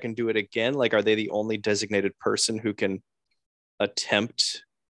go back and do it again? Like, are they the only designated person who can attempt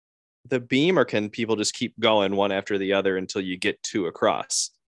the beam, or can people just keep going one after the other until you get 2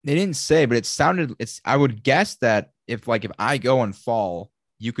 across? They didn't say, but I would guess that if I go and fall,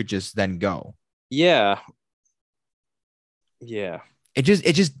 you could just then go. Yeah. Yeah. It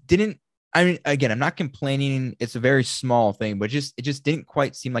just didn't. I mean, again, I'm not complaining. It's a very small thing, but it just didn't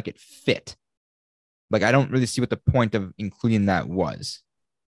quite seem like it fit. Like, I don't really see what the point of including that was.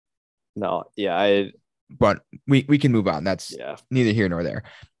 No. Yeah. But we can move on. That's neither here nor there.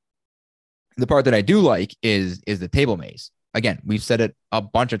 The part that I do like is the table maze. Again, we've said it a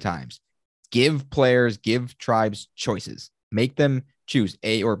bunch of times. Give tribes choices. Make them choose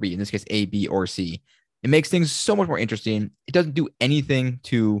A or B. In this case, A, B, or C. It makes things so much more interesting. It doesn't do anything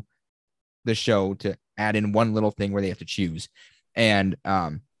to the show to add in one little thing where they have to choose. And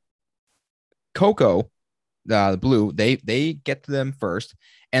Coco, the blue, they get to them first.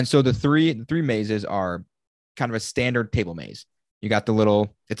 And so the three mazes are kind of a standard table maze. You got the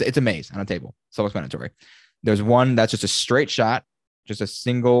little, it's a maze on a table, self-explanatory. There's one that's just a straight shot, just a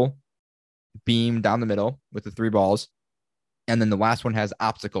single beam down the middle with the 3 balls. And then the last one has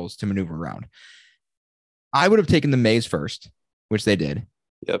obstacles to maneuver around. I would have taken the maze first, which they did.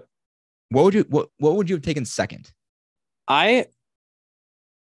 Yep. What would you have taken second? I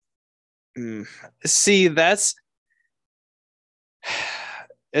see,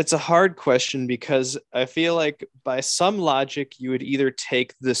 it's a hard question, because I feel like by some logic, you would either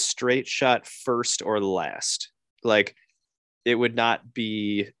take the straight shot first or last. Like, it would not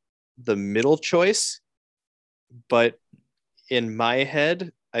be the middle choice, but in my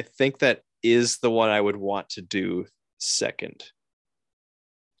head, I think that is the one I would want to do second.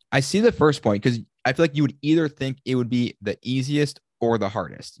 I see the first point, because I feel like you would either think it would be the easiest or the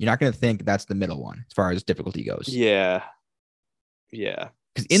hardest. You're not going to think that's the middle one as far as difficulty goes. Yeah. Yeah.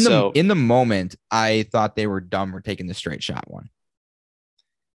 Because in the moment, I thought they were dumb for taking the straight shot one.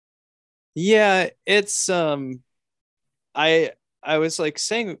 Yeah, it's I was like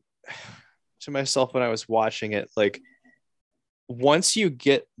saying to myself when I was watching it, like, once you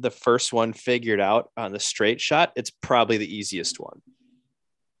get the first one figured out on the straight shot, it's probably the easiest one.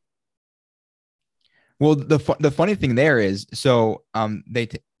 Well, the funny thing there is, so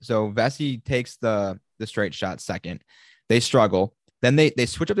Vessi takes the straight shot second. They struggle. Then they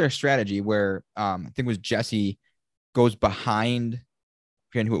switch up their strategy where I think it was Jesse goes behind, I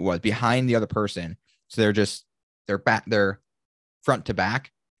forget who it was, behind the other person. So they're front to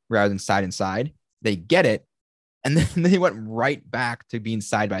back rather than side and side. They get it, and then they went right back to being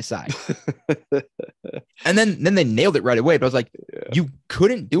side by side. And then they nailed it right away. But I was like, You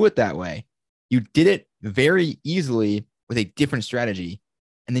couldn't do it that way. You did it very easily with a different strategy,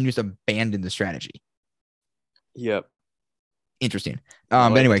 and then you just abandoned the strategy. Yep. Interesting.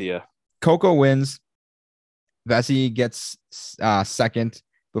 But anyway, Coco wins. Vessi gets second.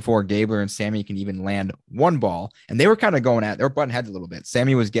 before Gabler and Sammy can even land one ball. And they were kind of they were butting heads a little bit.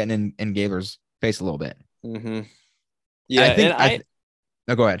 Sammy was getting in Gabler's face a little bit. Mm-hmm. Yeah,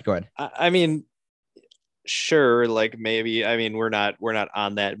 no, go ahead. I mean, sure, like maybe, I mean, we're not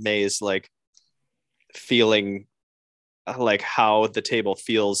on that maze, like feeling like how the table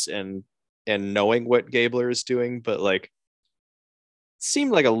feels and knowing what Gabler is doing, but like it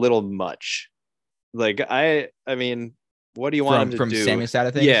seemed like a little much. Like I mean, what do you want him to from do? Sammy's side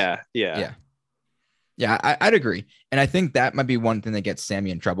of things? Yeah. I'd agree. And I think that might be one thing that gets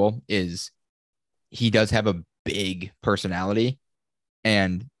Sammy in trouble is he does have a big personality.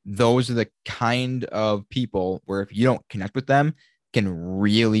 And those are the kind of people where if you don't connect with them, can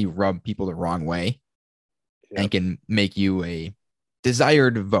really rub people the wrong way and can make you a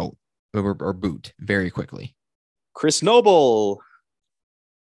desired vote or boot very quickly. Chris Noble.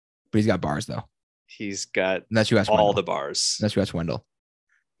 But he's got bars, though. He's got all the bars. Unless you ask Wendell.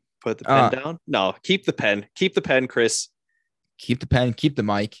 Put the pen down? No, keep the pen. Keep the pen, Chris. Keep the pen. Keep the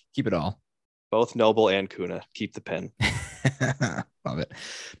mic. Keep it all. Both Noble and Kuna. Keep the pen. Love it.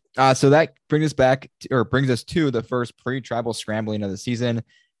 So that brings us to the first pre-tribal scrambling of the season,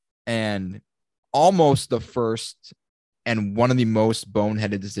 and almost the first and one of the most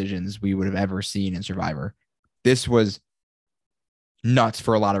boneheaded decisions we would have ever seen in Survivor. This was nuts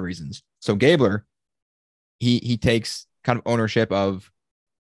for a lot of reasons. So Gabler, he takes kind of ownership of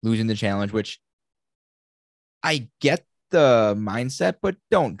losing the challenge, which I get the mindset, but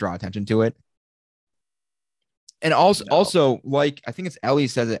don't draw attention to it. And also, like I think it's Ellie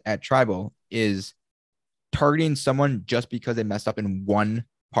says it at Tribal, is targeting someone just because they messed up in one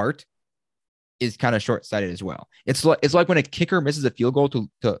part is kind of short-sighted as well. It's like when a kicker misses a field goal to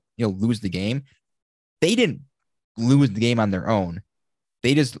lose the game. They didn't lose the game on their own.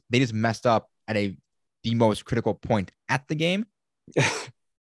 They just messed up at the most critical point at the game.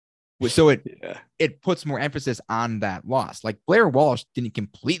 So it puts more emphasis on that loss. Like Blair Walsh didn't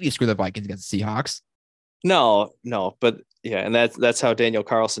completely screw the Vikings against the Seahawks. No, but yeah, and that's how Daniel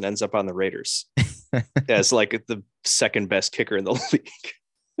Carlson ends up on the Raiders as like the second best kicker in the league.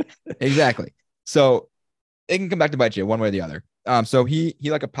 Exactly. So it can come back to bite you one way or the other. So he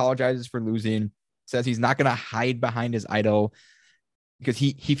like apologizes for losing, says he's not gonna hide behind his idol because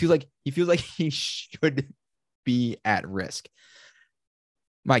he feels like he should be at risk.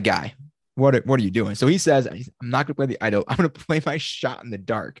 My guy, what are you doing? So he says, I'm not gonna play the idol. I'm gonna play my shot in the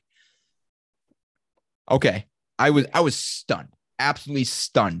dark. Okay. I was stunned, absolutely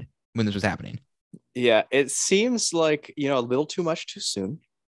stunned when this was happening. Yeah, it seems like, a little too much too soon.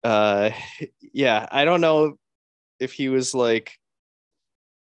 Yeah, I don't know if he was like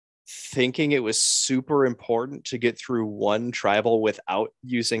thinking it was super important to get through one tribal without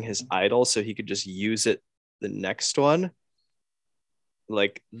using his idol so he could just use it the next one.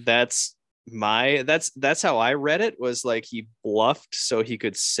 Like that's how I read it, was like he bluffed so he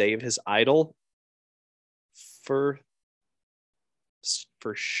could save his idol for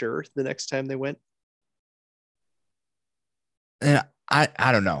sure the next time they went. And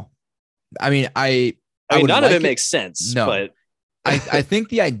I don't know. I mean, I mean, none of it makes sense. No, but I think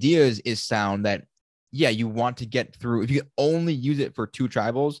the idea is sound that, yeah, you want to get through. If you only use it for two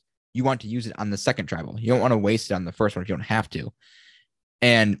tribals, you want to use it on the second tribal. You don't want to waste it on the first one if you don't have to.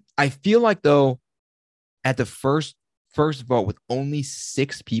 And I feel like, though, at the first vote with only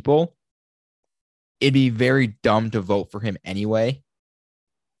 6 people, it'd be very dumb to vote for him anyway,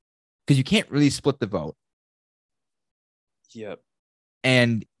 because you can't really split the vote. Yep.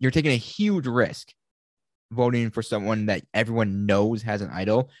 And you're taking a huge risk voting for someone that everyone knows has an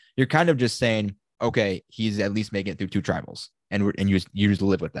idol. You're kind of just saying, okay, he's at least making it through 2 tribals, and you just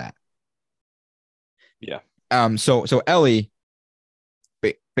live with that. Yeah. So Ellie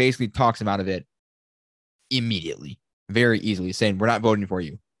basically talks him out of it immediately, very easily, saying, "We're not voting for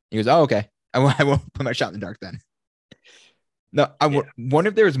you." He goes, "Oh, okay. I won't put my shot in the dark then." No, I wonder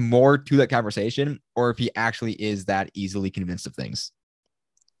if there's more to that conversation, or if he actually is that easily convinced of things.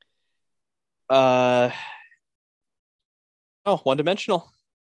 One-dimensional,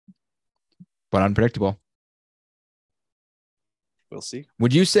 but unpredictable. We'll see.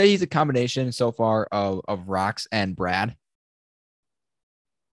 Would you say he's a combination so far of Rox and Brad?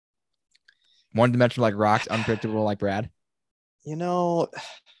 One-dimensional like Rox, unpredictable like Brad?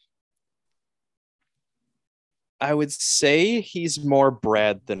 I would say he's more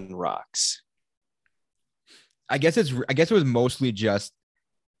Brad than Rox. I guess it was mostly just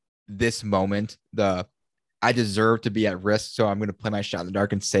this moment. I deserve to be at risk, so I'm going to play my shot in the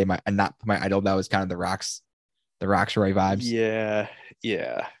dark and say and not put my idol. That was kind of the Roxroy vibes.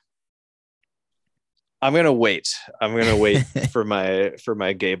 Yeah. I'm gonna wait. I'm gonna wait for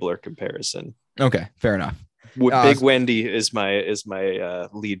my Gabler comparison. Okay, fair enough. Big Wendy is my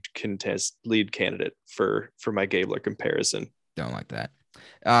lead candidate for my Gabler comparison. Don't like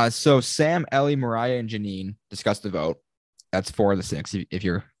that. So Sam, Ellie, Mariah, and Janine discussed the vote. That's 4 of the 6 if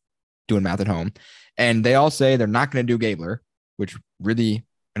you're doing math at home. And they all say they're not going to do Gabler, which really,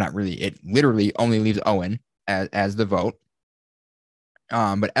 not really, it literally only leaves Owen as the vote.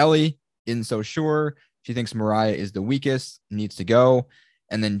 But Ellie isn't so sure. She thinks Mariah is the weakest, needs to go.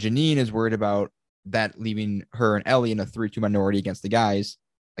 And then Janine is worried about that leaving her and Ellie in a 3-2 minority against the guys.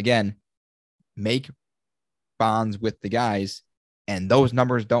 Again, make bonds with the guys, and those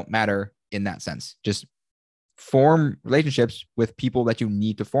numbers don't matter in that sense. Just form relationships with people that you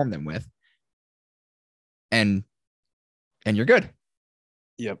need to form them with, and you're good.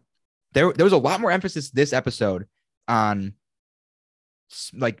 Yep. There was a lot more emphasis this episode on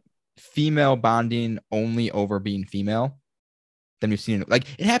like female bonding only over being female than we've seen. Like,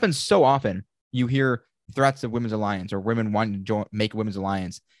 it happens so often. You hear threats of women's alliance or women wanting to make a women's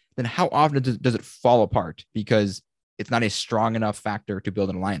alliance. Then how often does it fall apart because it's not a strong enough factor to build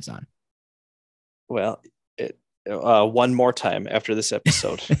an alliance on? Well, one more time after this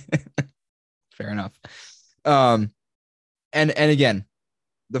episode. Fair enough. And again,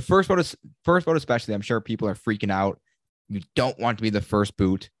 the first vote especially, I'm sure people are freaking out. You don't want to be the first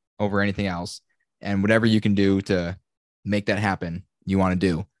boot over anything else, and whatever you can do to make that happen, you want to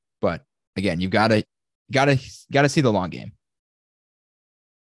do. But again, you've got to see the long game.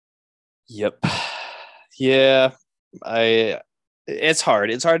 Yep. Yeah. It's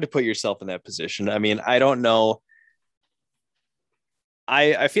hard. It's hard to put yourself in that position. I mean, I don't know.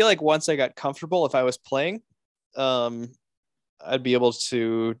 I feel like once I got comfortable, if I was playing, I'd be able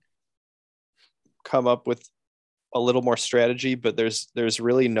to come up with a little more strategy, but there's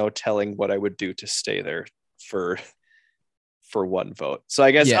really no telling what I would do to stay there for one vote. So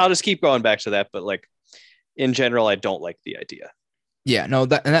I guess I'll just keep going back to that. But like in general, I don't like the idea. Yeah, no,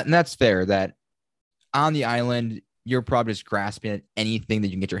 and that's fair. That on the island, you're probably just grasping at anything that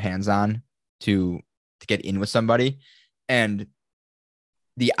you can get your hands on to get in with somebody, and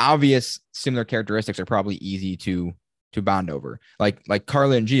the obvious similar characteristics are probably easy to bond over. Like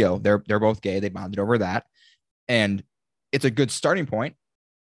Carla and Gio, they're both gay. They bonded over that, and it's a good starting point.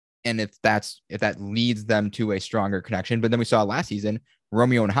 And if that leads them to a stronger connection, but then we saw last season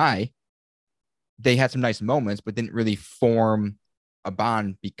Romeo and Hai, they had some nice moments, but didn't really form a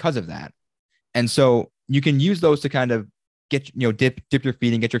bond because of that. And so you can use those to kind of get, dip your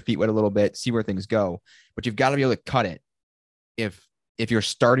feet and get your feet wet a little bit, see where things go. But you've got to be able to cut it. If your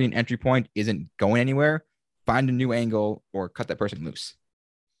starting entry point isn't going anywhere, find a new angle or cut that person loose.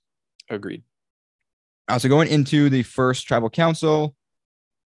 Agreed. So going into the first tribal council,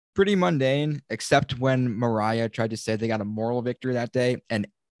 pretty mundane, except when Mariah tried to say they got a moral victory that day, and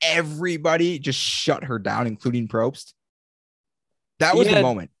everybody just shut her down, including Probst. That was the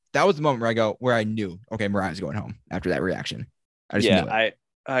moment. That was the moment where I knew, okay, Mariah's going home after that reaction. I just knew it.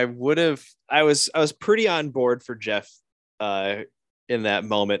 I would have. I was pretty on board for Jeff in that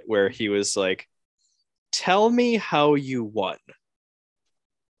moment where he was like, "Tell me how you won."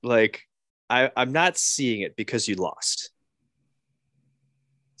 Like, I'm not seeing it because you lost.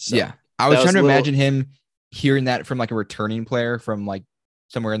 So, yeah, I was trying to imagine him hearing that from like a returning player from like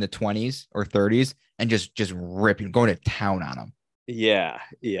somewhere in the 20s or 30s and just ripping, going to town on him. Yeah.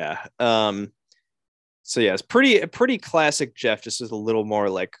 So yeah, it's pretty classic Jeff, just with a little more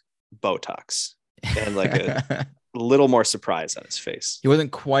like Botox and like a little more surprise on his face. He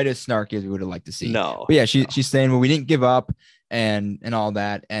wasn't quite as snarky as we would have liked to see. No. But yeah, she's saying, well, we didn't give up and all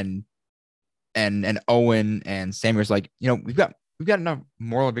that. And Owen and Samuel's like, we've got enough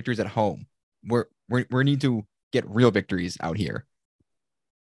moral victories at home. We need to get real victories out here.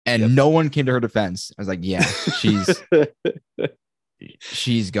 And no one came to her defense. I was like, yeah,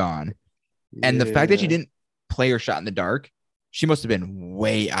 she's gone. Yeah. And the fact that she didn't play her shot in the dark, she must have been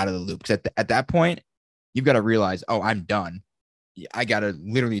way out of the loop. Because at that point, you've got to realize, oh, I'm done. I got to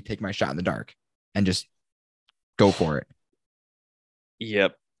literally take my shot in the dark and just go for it.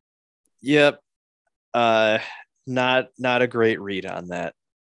 Yep. Not a great read on that.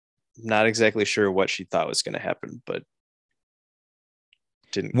 Not exactly sure what she thought was going to happen, but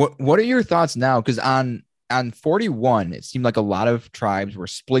didn't. What are your thoughts now? Because on 41, it seemed like a lot of tribes were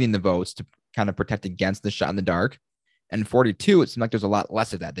splitting the votes to kind of protect against the shot in the dark. And 42, it seemed like there's a lot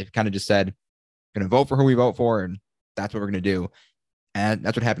less of that. They've kind of just said, going to vote for who we vote for, and that's what we're going to do. And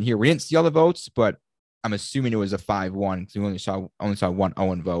that's what happened here. We didn't see all the votes, but I'm assuming it was a 5-1 because we only saw one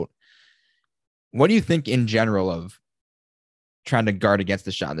Owen vote. What do you think in general of trying to guard against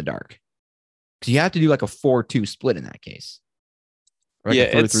the shot in the dark? Because you have to do like a 4-2 split in that case. Or like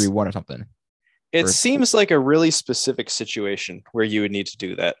Yeah, a 3-3-1 or something. It Or- seems like a really specific situation where you would need to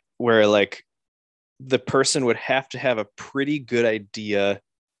do that, where like the person would have to have a pretty good idea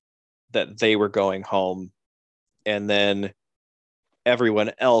that they were going home, and then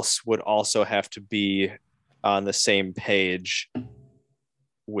everyone else would also have to be on the same page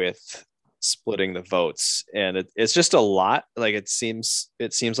with splitting the votes. And it's just a lot. Like it seems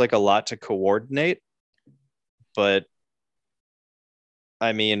like a lot to coordinate, but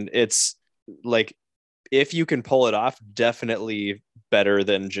I mean, it's like if you can pull it off, definitely better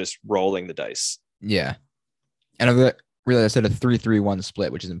than just rolling the dice. Yeah. And I realized I said a 3-3-1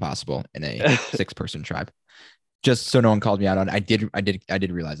 split, which is impossible in a 6-person tribe. Just so no one called me out on it. I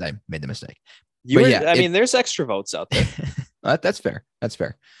did realize I made the mistake. I mean, there's extra votes out there. That's fair. That's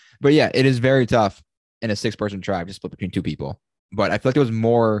fair. But yeah, it is very tough in a 6-person tribe to split between 2 people. But I feel like there was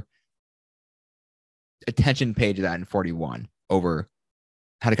more attention paid to that in 41 over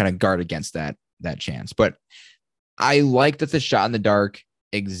how to kind of guard against that chance. But I like that the shot in the dark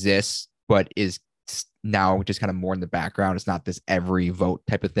exists, but is now just kind of more in the background. It's not this every vote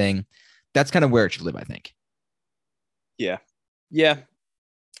type of thing. That's kind of where it should live, I think. Yeah.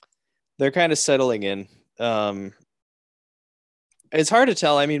 They're kind of settling in. It's hard to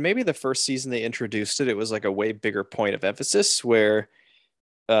tell. I mean, maybe the first season they introduced it was like a way bigger point of emphasis where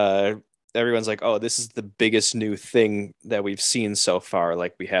everyone's like, oh, this is the biggest new thing that we've seen so far.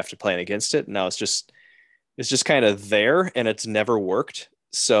 Like we have to plan against it. Now it's just kind of there and it's never worked.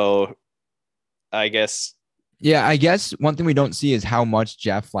 So I guess. Yeah, I guess one thing we don't see is how much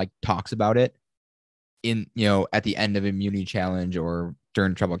Jeff like talks about it in, at the end of Immunity Challenge or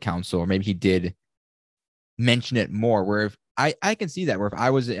during Tribal Council, or maybe he did mention it more, where if I can see that, where if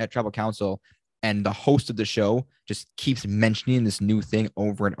I was at Tribal Council and the host of the show just keeps mentioning this new thing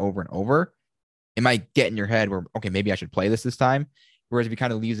over and over and over, it might get in your head where, okay, maybe I should play this time. Whereas if he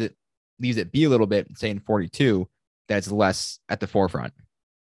kind of leaves it be a little bit, say in 42, that it's less at the forefront.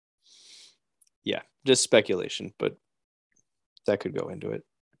 Yeah, just speculation, but that could go into it.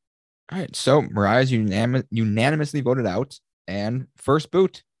 All right, so Mariah's unanimously voted out, and first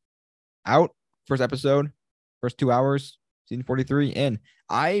boot out, first episode, first 2 hours, season 43 in.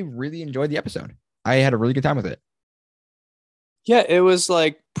 I really enjoyed the episode. I had a really good time with it. Yeah, it was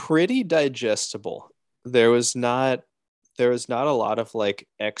like pretty digestible. There was not a lot of like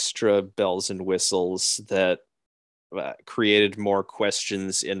extra bells and whistles that created more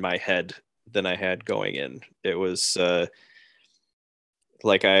questions in my head than I had going in. It was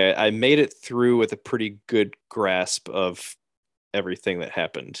like I made it through with a pretty good grasp of everything that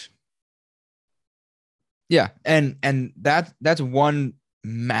happened. Yeah, and that's one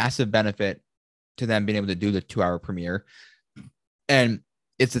massive benefit to them being able to do the 2-hour premiere. And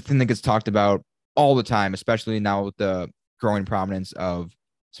it's the thing that gets talked about all the time, especially now with the growing prominence of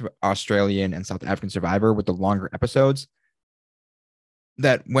Australian and South African Survivor with the longer episodes,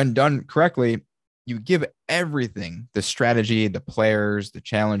 that when done correctly, you give everything, the strategy, the players, the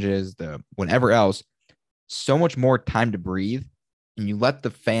challenges, the whatever else, so much more time to breathe. And you let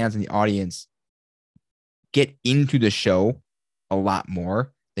the fans and the audience get into the show a lot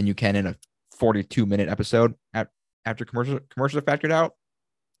more than you can in a 42-minute episode after commercials are factored out.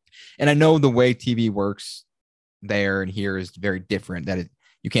 And I know the way TV works there and here is very different, that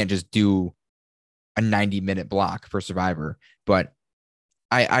you can't just do a 90-minute block for Survivor. But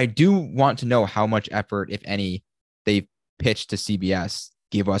I do want to know how much effort, if any, they've pitched to CBS,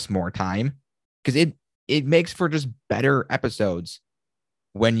 give us more time, because it makes for just better episodes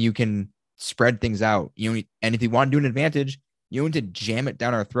when you can spread things out. And if you want to do an advantage, you need to jam it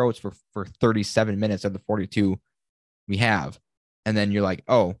down our throats for 37 minutes of the 42 we have. And then you're like,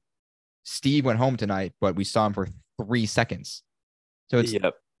 oh, Steve went home tonight, but we saw him for 3 seconds. So it's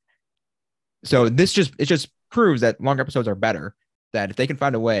So it just proves that longer episodes are better, that if they can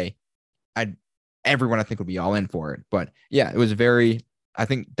find a way, everyone I think would be all in for it. But yeah, it was I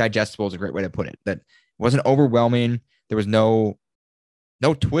think digestible is a great way to put it. That it wasn't overwhelming. There was no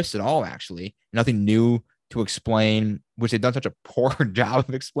twist at all, actually. Nothing new to explain, which they've done such a poor job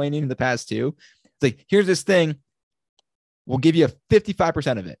of explaining in the past too. It's like, here's this thing. We'll give you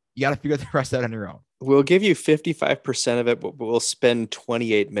 55% of it. You got to figure the rest out on your own. We'll give you 55% of it, but we'll spend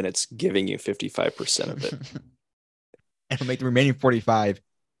 28 minutes giving you 55% of it. And we'll make the remaining 45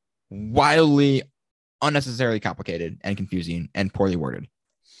 wildly unnecessarily complicated and confusing and poorly worded.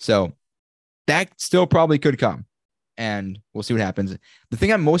 So that still probably could come, and we'll see what happens. The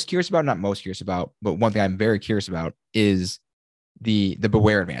thing I'm most curious about, not most curious about, but one thing I'm very curious about is the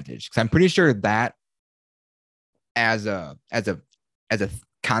Beware advantage. Because I'm pretty sure that as a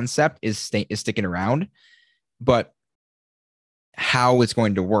concept is sticking around, but how it's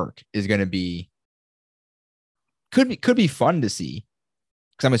going to work is going to be could be fun to see,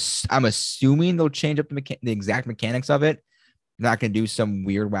 because I'm assuming they'll change up the exact mechanics of it. They're not going to do some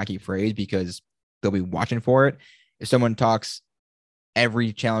weird wacky phrase because they'll be watching for it. If someone talks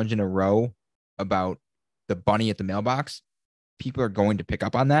every challenge in a row about the bunny at the mailbox, people are going to pick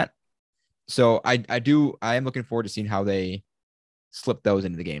up on that. So I am looking forward to seeing how they slip those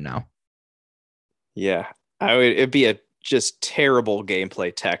into the game now. Yeah, it'd be a just terrible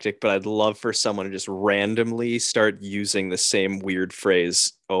gameplay tactic, but I'd love for someone to just randomly start using the same weird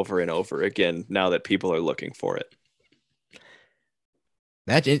phrase over and over again now that people are looking for it.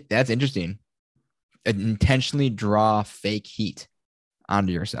 That's interesting. Intentionally draw fake heat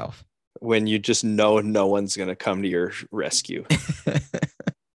onto yourself when you just know no one's going to come to your rescue. I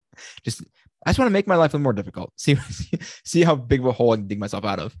just want to make my life a little more difficult. See how big of a hole I can dig myself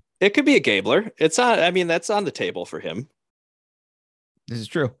out of. It could be a Gabler. That's on the table for him. This is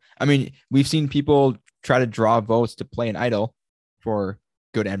true. I mean, we've seen people try to draw votes to play an idol for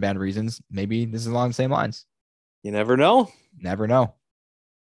good and bad reasons. Maybe this is along the same lines. You never know. Never know.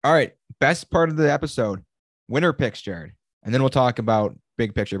 All right. Best part of the episode, winner picks, Jared. And then we'll talk about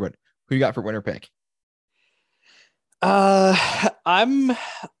big picture, but who you got for winner pick? I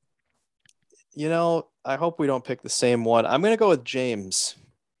hope we don't pick the same one. I'm going to go with James.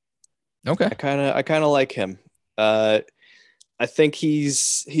 Okay. I kind of like him. I think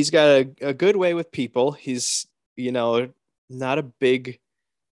he's got a good way with people. He's, not a big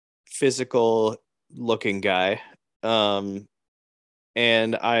physical looking guy. And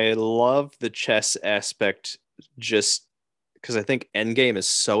I love the chess aspect just because I think endgame is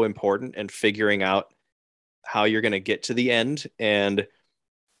so important and figuring out how you're going to get to the end. And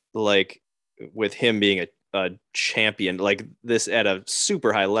like with him being a champion like this at a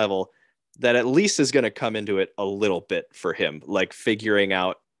super high level, that at least is going to come into it a little bit for him, like figuring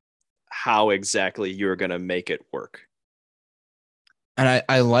out how exactly you're going to make it work. And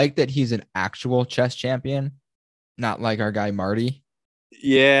I like that he's an actual chess champion, not like our guy Marty.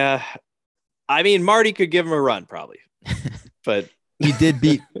 Yeah. I mean, Marty could give him a run probably, but he did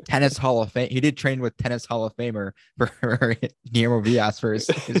beat tennis Hall of Fame. He did train with tennis Hall of Famer for Guillermo Villas for his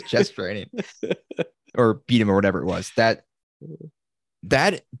chess training, or beat him or whatever it was. That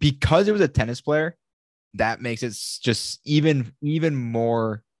because it was a tennis player, that makes it just even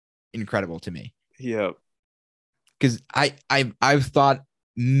more incredible to me. Yeah. Because I've thought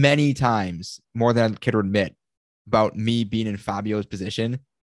many times, more than I care to admit, about me being in Fabio's position.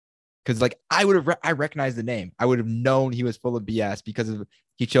 Because like I recognized the name. I would have known he was full of BS because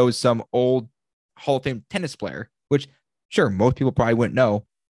he chose some old Hall of Fame tennis player, which sure most people probably wouldn't know,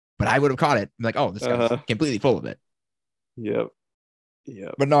 but I would have caught it. I'm like, oh, this guy's completely full of it. Yep.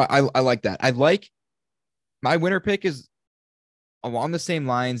 Yeah. But no, I like that. I like my winner pick is along the same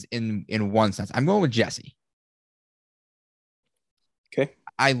lines in one sense. I'm going with Jesse. Okay.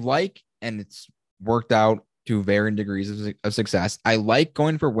 I like, and it's worked out to varying degrees of success. I like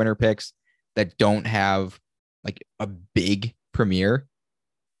going for winner picks that don't have like a big premiere.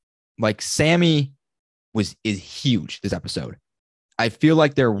 Like Sammy is huge this episode. I feel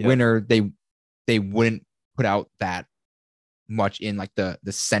like their winner, they wouldn't put out that much in like the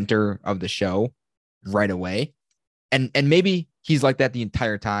center of the show right away. And maybe he's like that the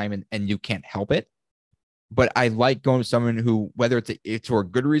entire time and you can't help it. But I like going to someone who, whether it's for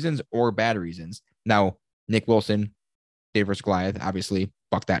good reasons or bad reasons. Now, Nick Wilson, David vs. Goliath, obviously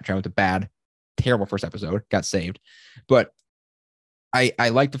bucked that trend with a bad, terrible first episode, got saved. But I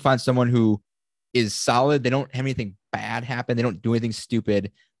like to find someone who is solid. They don't have anything bad happen. They don't do anything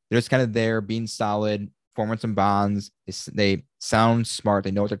stupid. They're just kind of there being solid, forming some bonds. They sound smart.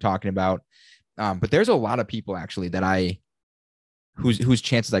 They know what they're talking about. But there's a lot of people actually that whose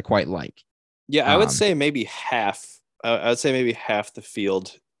chances I quite like. Yeah, I would say maybe half. I would say maybe half the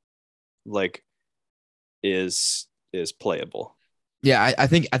field, like, is playable. Yeah, I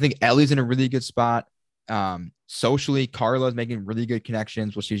think Ellie's in a really good spot. Socially, Carla's making really good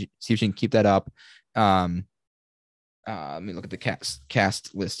connections. We'll see if she can keep that up. Let me look at the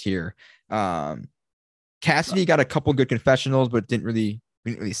cast list here. Cassidy got a couple good confessionals, but we didn't really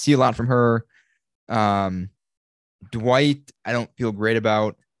see a lot from her. Dwight, I don't feel great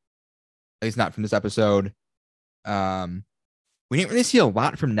about. At least not from this episode. We didn't really see a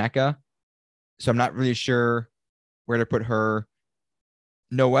lot from NECA, so I'm not really sure where to put her.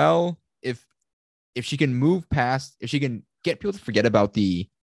 Noelle, if she can move past, if she can get people to forget about the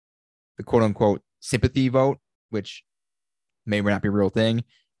quote unquote sympathy vote, which may or may not be a real thing,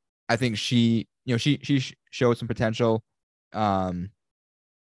 I think she showed some potential.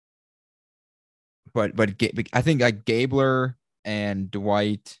 but I think like Gabler and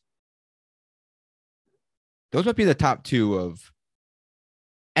Dwight, those might be the top two of.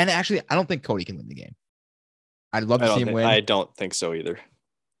 And actually, I don't think Cody can win the game. I'd love to see him win, I don't think so either.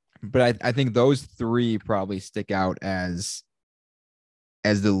 but I think those three probably stick out as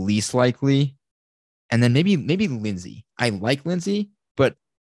the least likely. And then maybe Lindsay. I like Lindsay, but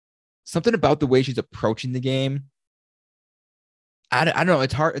something about the way she's approaching the game, I don't know.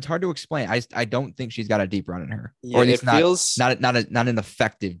 It's hard to explain. I don't think she's got a deep run in her, Yeah, or at least it feels not an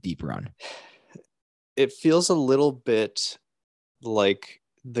effective deep run. it feels a little bit like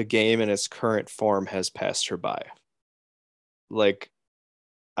the game in its current form has passed her by. Like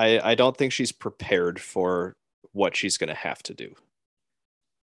I don't think she's prepared for what she's going to have to do.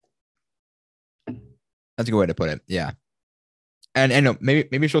 That's a good way to put it. Yeah, and no,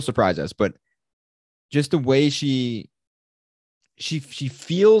 maybe she'll surprise us, but just the way she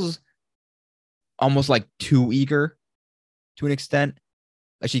feels almost like too eager to an extent.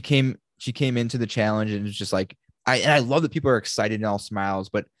 Like she came into the challenge and it's just like I love that people are excited and all smiles,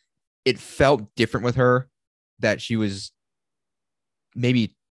 but it felt different with her, that she was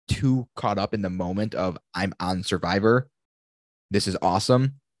maybe too caught up in the moment of I'm on Survivor. This is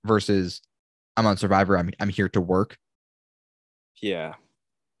awesome versus I'm on Survivor. I'm here to work. Yeah.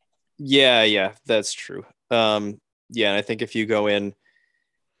 Yeah, that's true. Yeah, and I think if you go in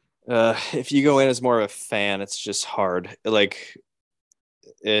as more of a fan, it's just hard. Like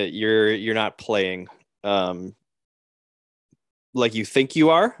you're not playing like you think you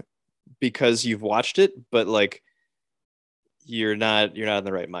are because you've watched it, but like you're not in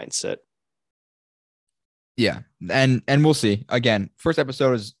the right mindset. Yeah. And we'll see. Again, first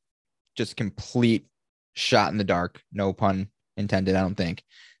episode is just complete shot in the dark, no pun intended, I don't think,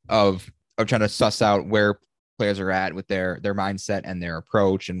 of trying to suss out where players are at with their mindset and their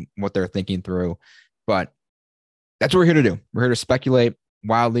approach and what they're thinking through. But that's what we're here to do. We're here to speculate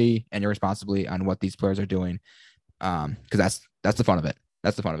wildly and irresponsibly on what these players are doing. Because that's the fun of it.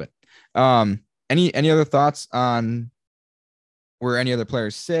 That's the fun of it. Any other thoughts on where any other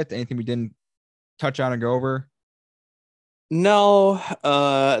players sit? Anything we didn't touch on or go over? No,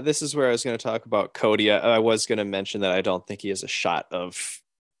 this is where I was going to talk about Cody. I was going to mention that I don't think he has a shot of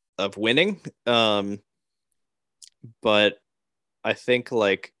winning. But I think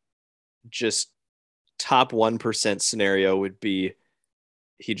like just top 1% scenario would be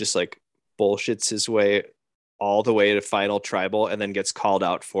he just like bullshits his way all the way to final tribal and then gets called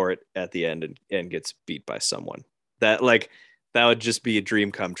out for it at the end and gets beat by someone. That would just be a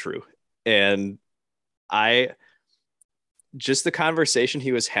dream come true. And just the conversation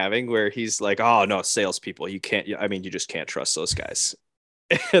he was having where he's like, oh no, salespeople, you just can't trust those guys.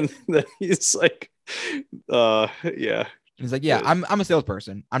 And then he's like, yeah. He's like, yeah, I'm a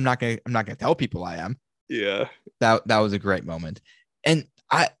salesperson. I'm not gonna tell people I am. Yeah. That was a great moment. And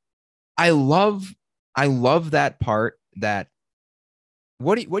I love that part. That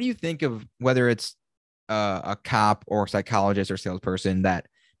what do you think of whether it's a cop or psychologist or salesperson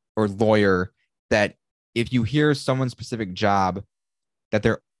or lawyer, that if you hear someone's specific job, that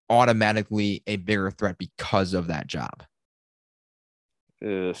they're automatically a bigger threat because of that job?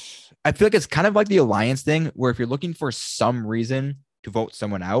 Ugh. I feel like it's kind of like the alliance thing, where if you're looking for some reason to vote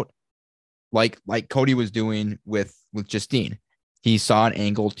someone out, like Cody was doing with Justine, he saw an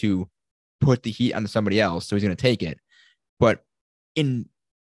angle to put the heat onto somebody else, so he's going to take it. But in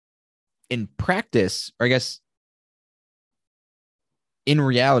practice, or I guess in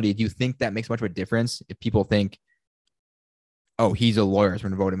reality, do you think that makes much of a difference if people think, oh, he's a lawyer, so we're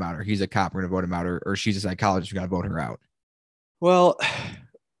going to vote him out, or he's a cop, we're going to vote him out, or she's a psychologist, we're going to vote her out? Well,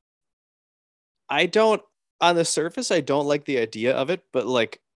 on the surface, I don't like the idea of it, but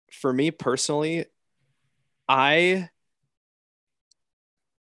like for me personally, I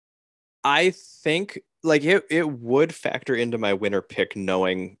think like it would factor into my winner pick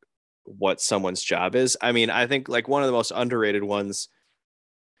knowing what someone's job is. I mean, I think like one of the most underrated ones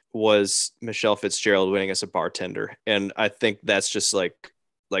was Michelle Fitzgerald winning as a bartender. And I think that's just like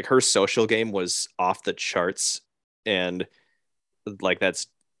her social game was off the charts. And like that's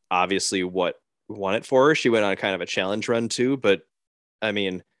obviously what won it for her. She went on kind of a challenge run too, but I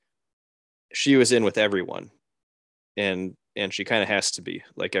mean, she was in with everyone, and she kind of has to be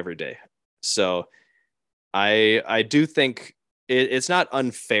like every day. So I do think it's not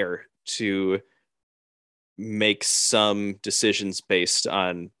unfair to make some decisions based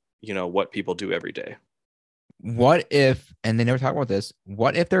on what people do every day. What if, and they never talk about this,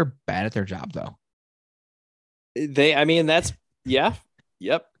 what if they're bad at their job though? That's yeah,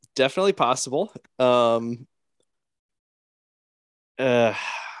 yep, definitely possible.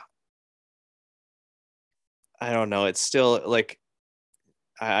 I don't know. It's still like,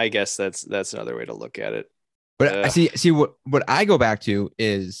 I guess that's another way to look at it. But I see what I go back to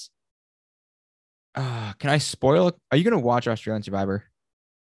is, can I spoil? Are you going to watch Australian Survivor?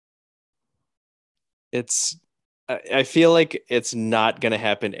 I feel like it's not going to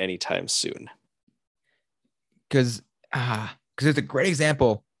happen anytime soon. Because it's a great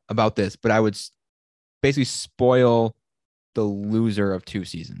example about this, but I would basically spoil the loser of 2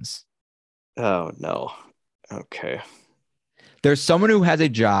 seasons. Oh no. Okay. There's someone who has a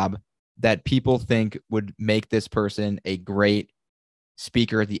job that people think would make this person a great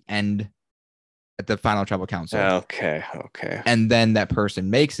speaker at the end, at the final tribal council. Okay. And then that person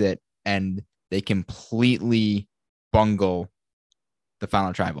makes it and they completely bungle the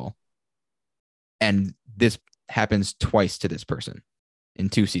final tribal. And this happens twice to this person in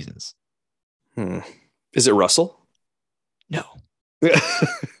 2 seasons. Is it Russell? No.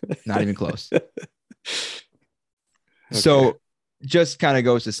 Not even close. Okay. So just kind of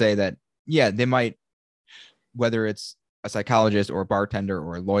goes to say that, yeah, they might, whether it's a psychologist or a bartender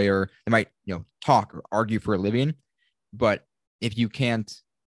or a lawyer, they might, talk or argue for a living. But if you can't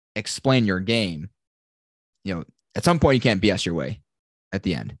explain your game, at some point you can't BS your way at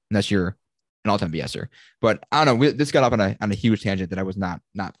the end, unless you're an all-time BSer. But I don't know. This got up on a huge tangent that I was not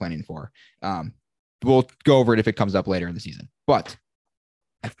planning for. We'll go over it if it comes up later in the season. But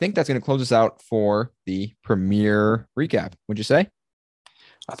I think that's going to close us out for the premiere recap. Would you say?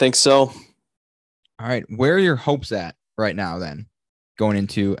 I think so. All right. Where are your hopes at right now then, going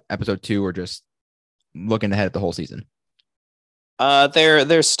into episode 2 or just looking ahead at the whole season?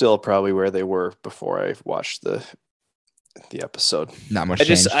 They're still probably where they were before I watched the episode. Not much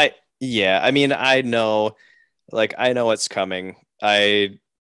change. I mean, I know what's coming.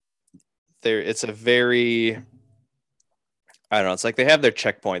 It's a very, I don't know. It's like they have their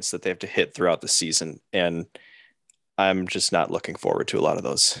checkpoints that they have to hit throughout the season, and I'm just not looking forward to a lot of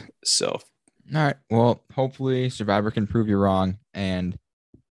those. So, all right. Well, hopefully Survivor can prove you wrong and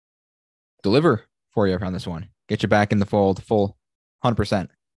deliver for you on this one. Get you back in the fold, full 100%.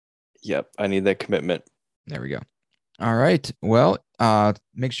 Yep, I need that commitment. There we go. All right. Well,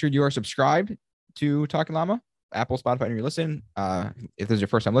 make sure you are subscribed to Talking Llama, Apple, Spotify, and you're listening. If this is your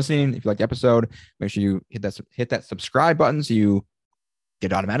first time listening, if you like the episode, make sure you hit that subscribe button so you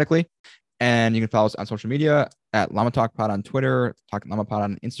get it automatically. And you can follow us on social media at Llama Talk Pod on Twitter, Talking Llama Pod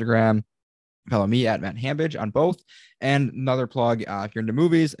on Instagram. Follow me at Matt Hambidge on both. And another plug, if you're into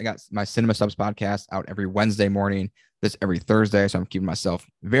movies, I got my Cinema Subs podcast out every Wednesday morning. This every Thursday, so I'm keeping myself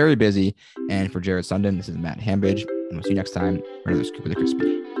very busy. And for Jared Sundin, this is Matt Hambidge, and we'll see you next time for another Scoop of the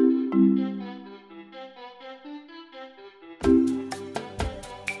Crispy.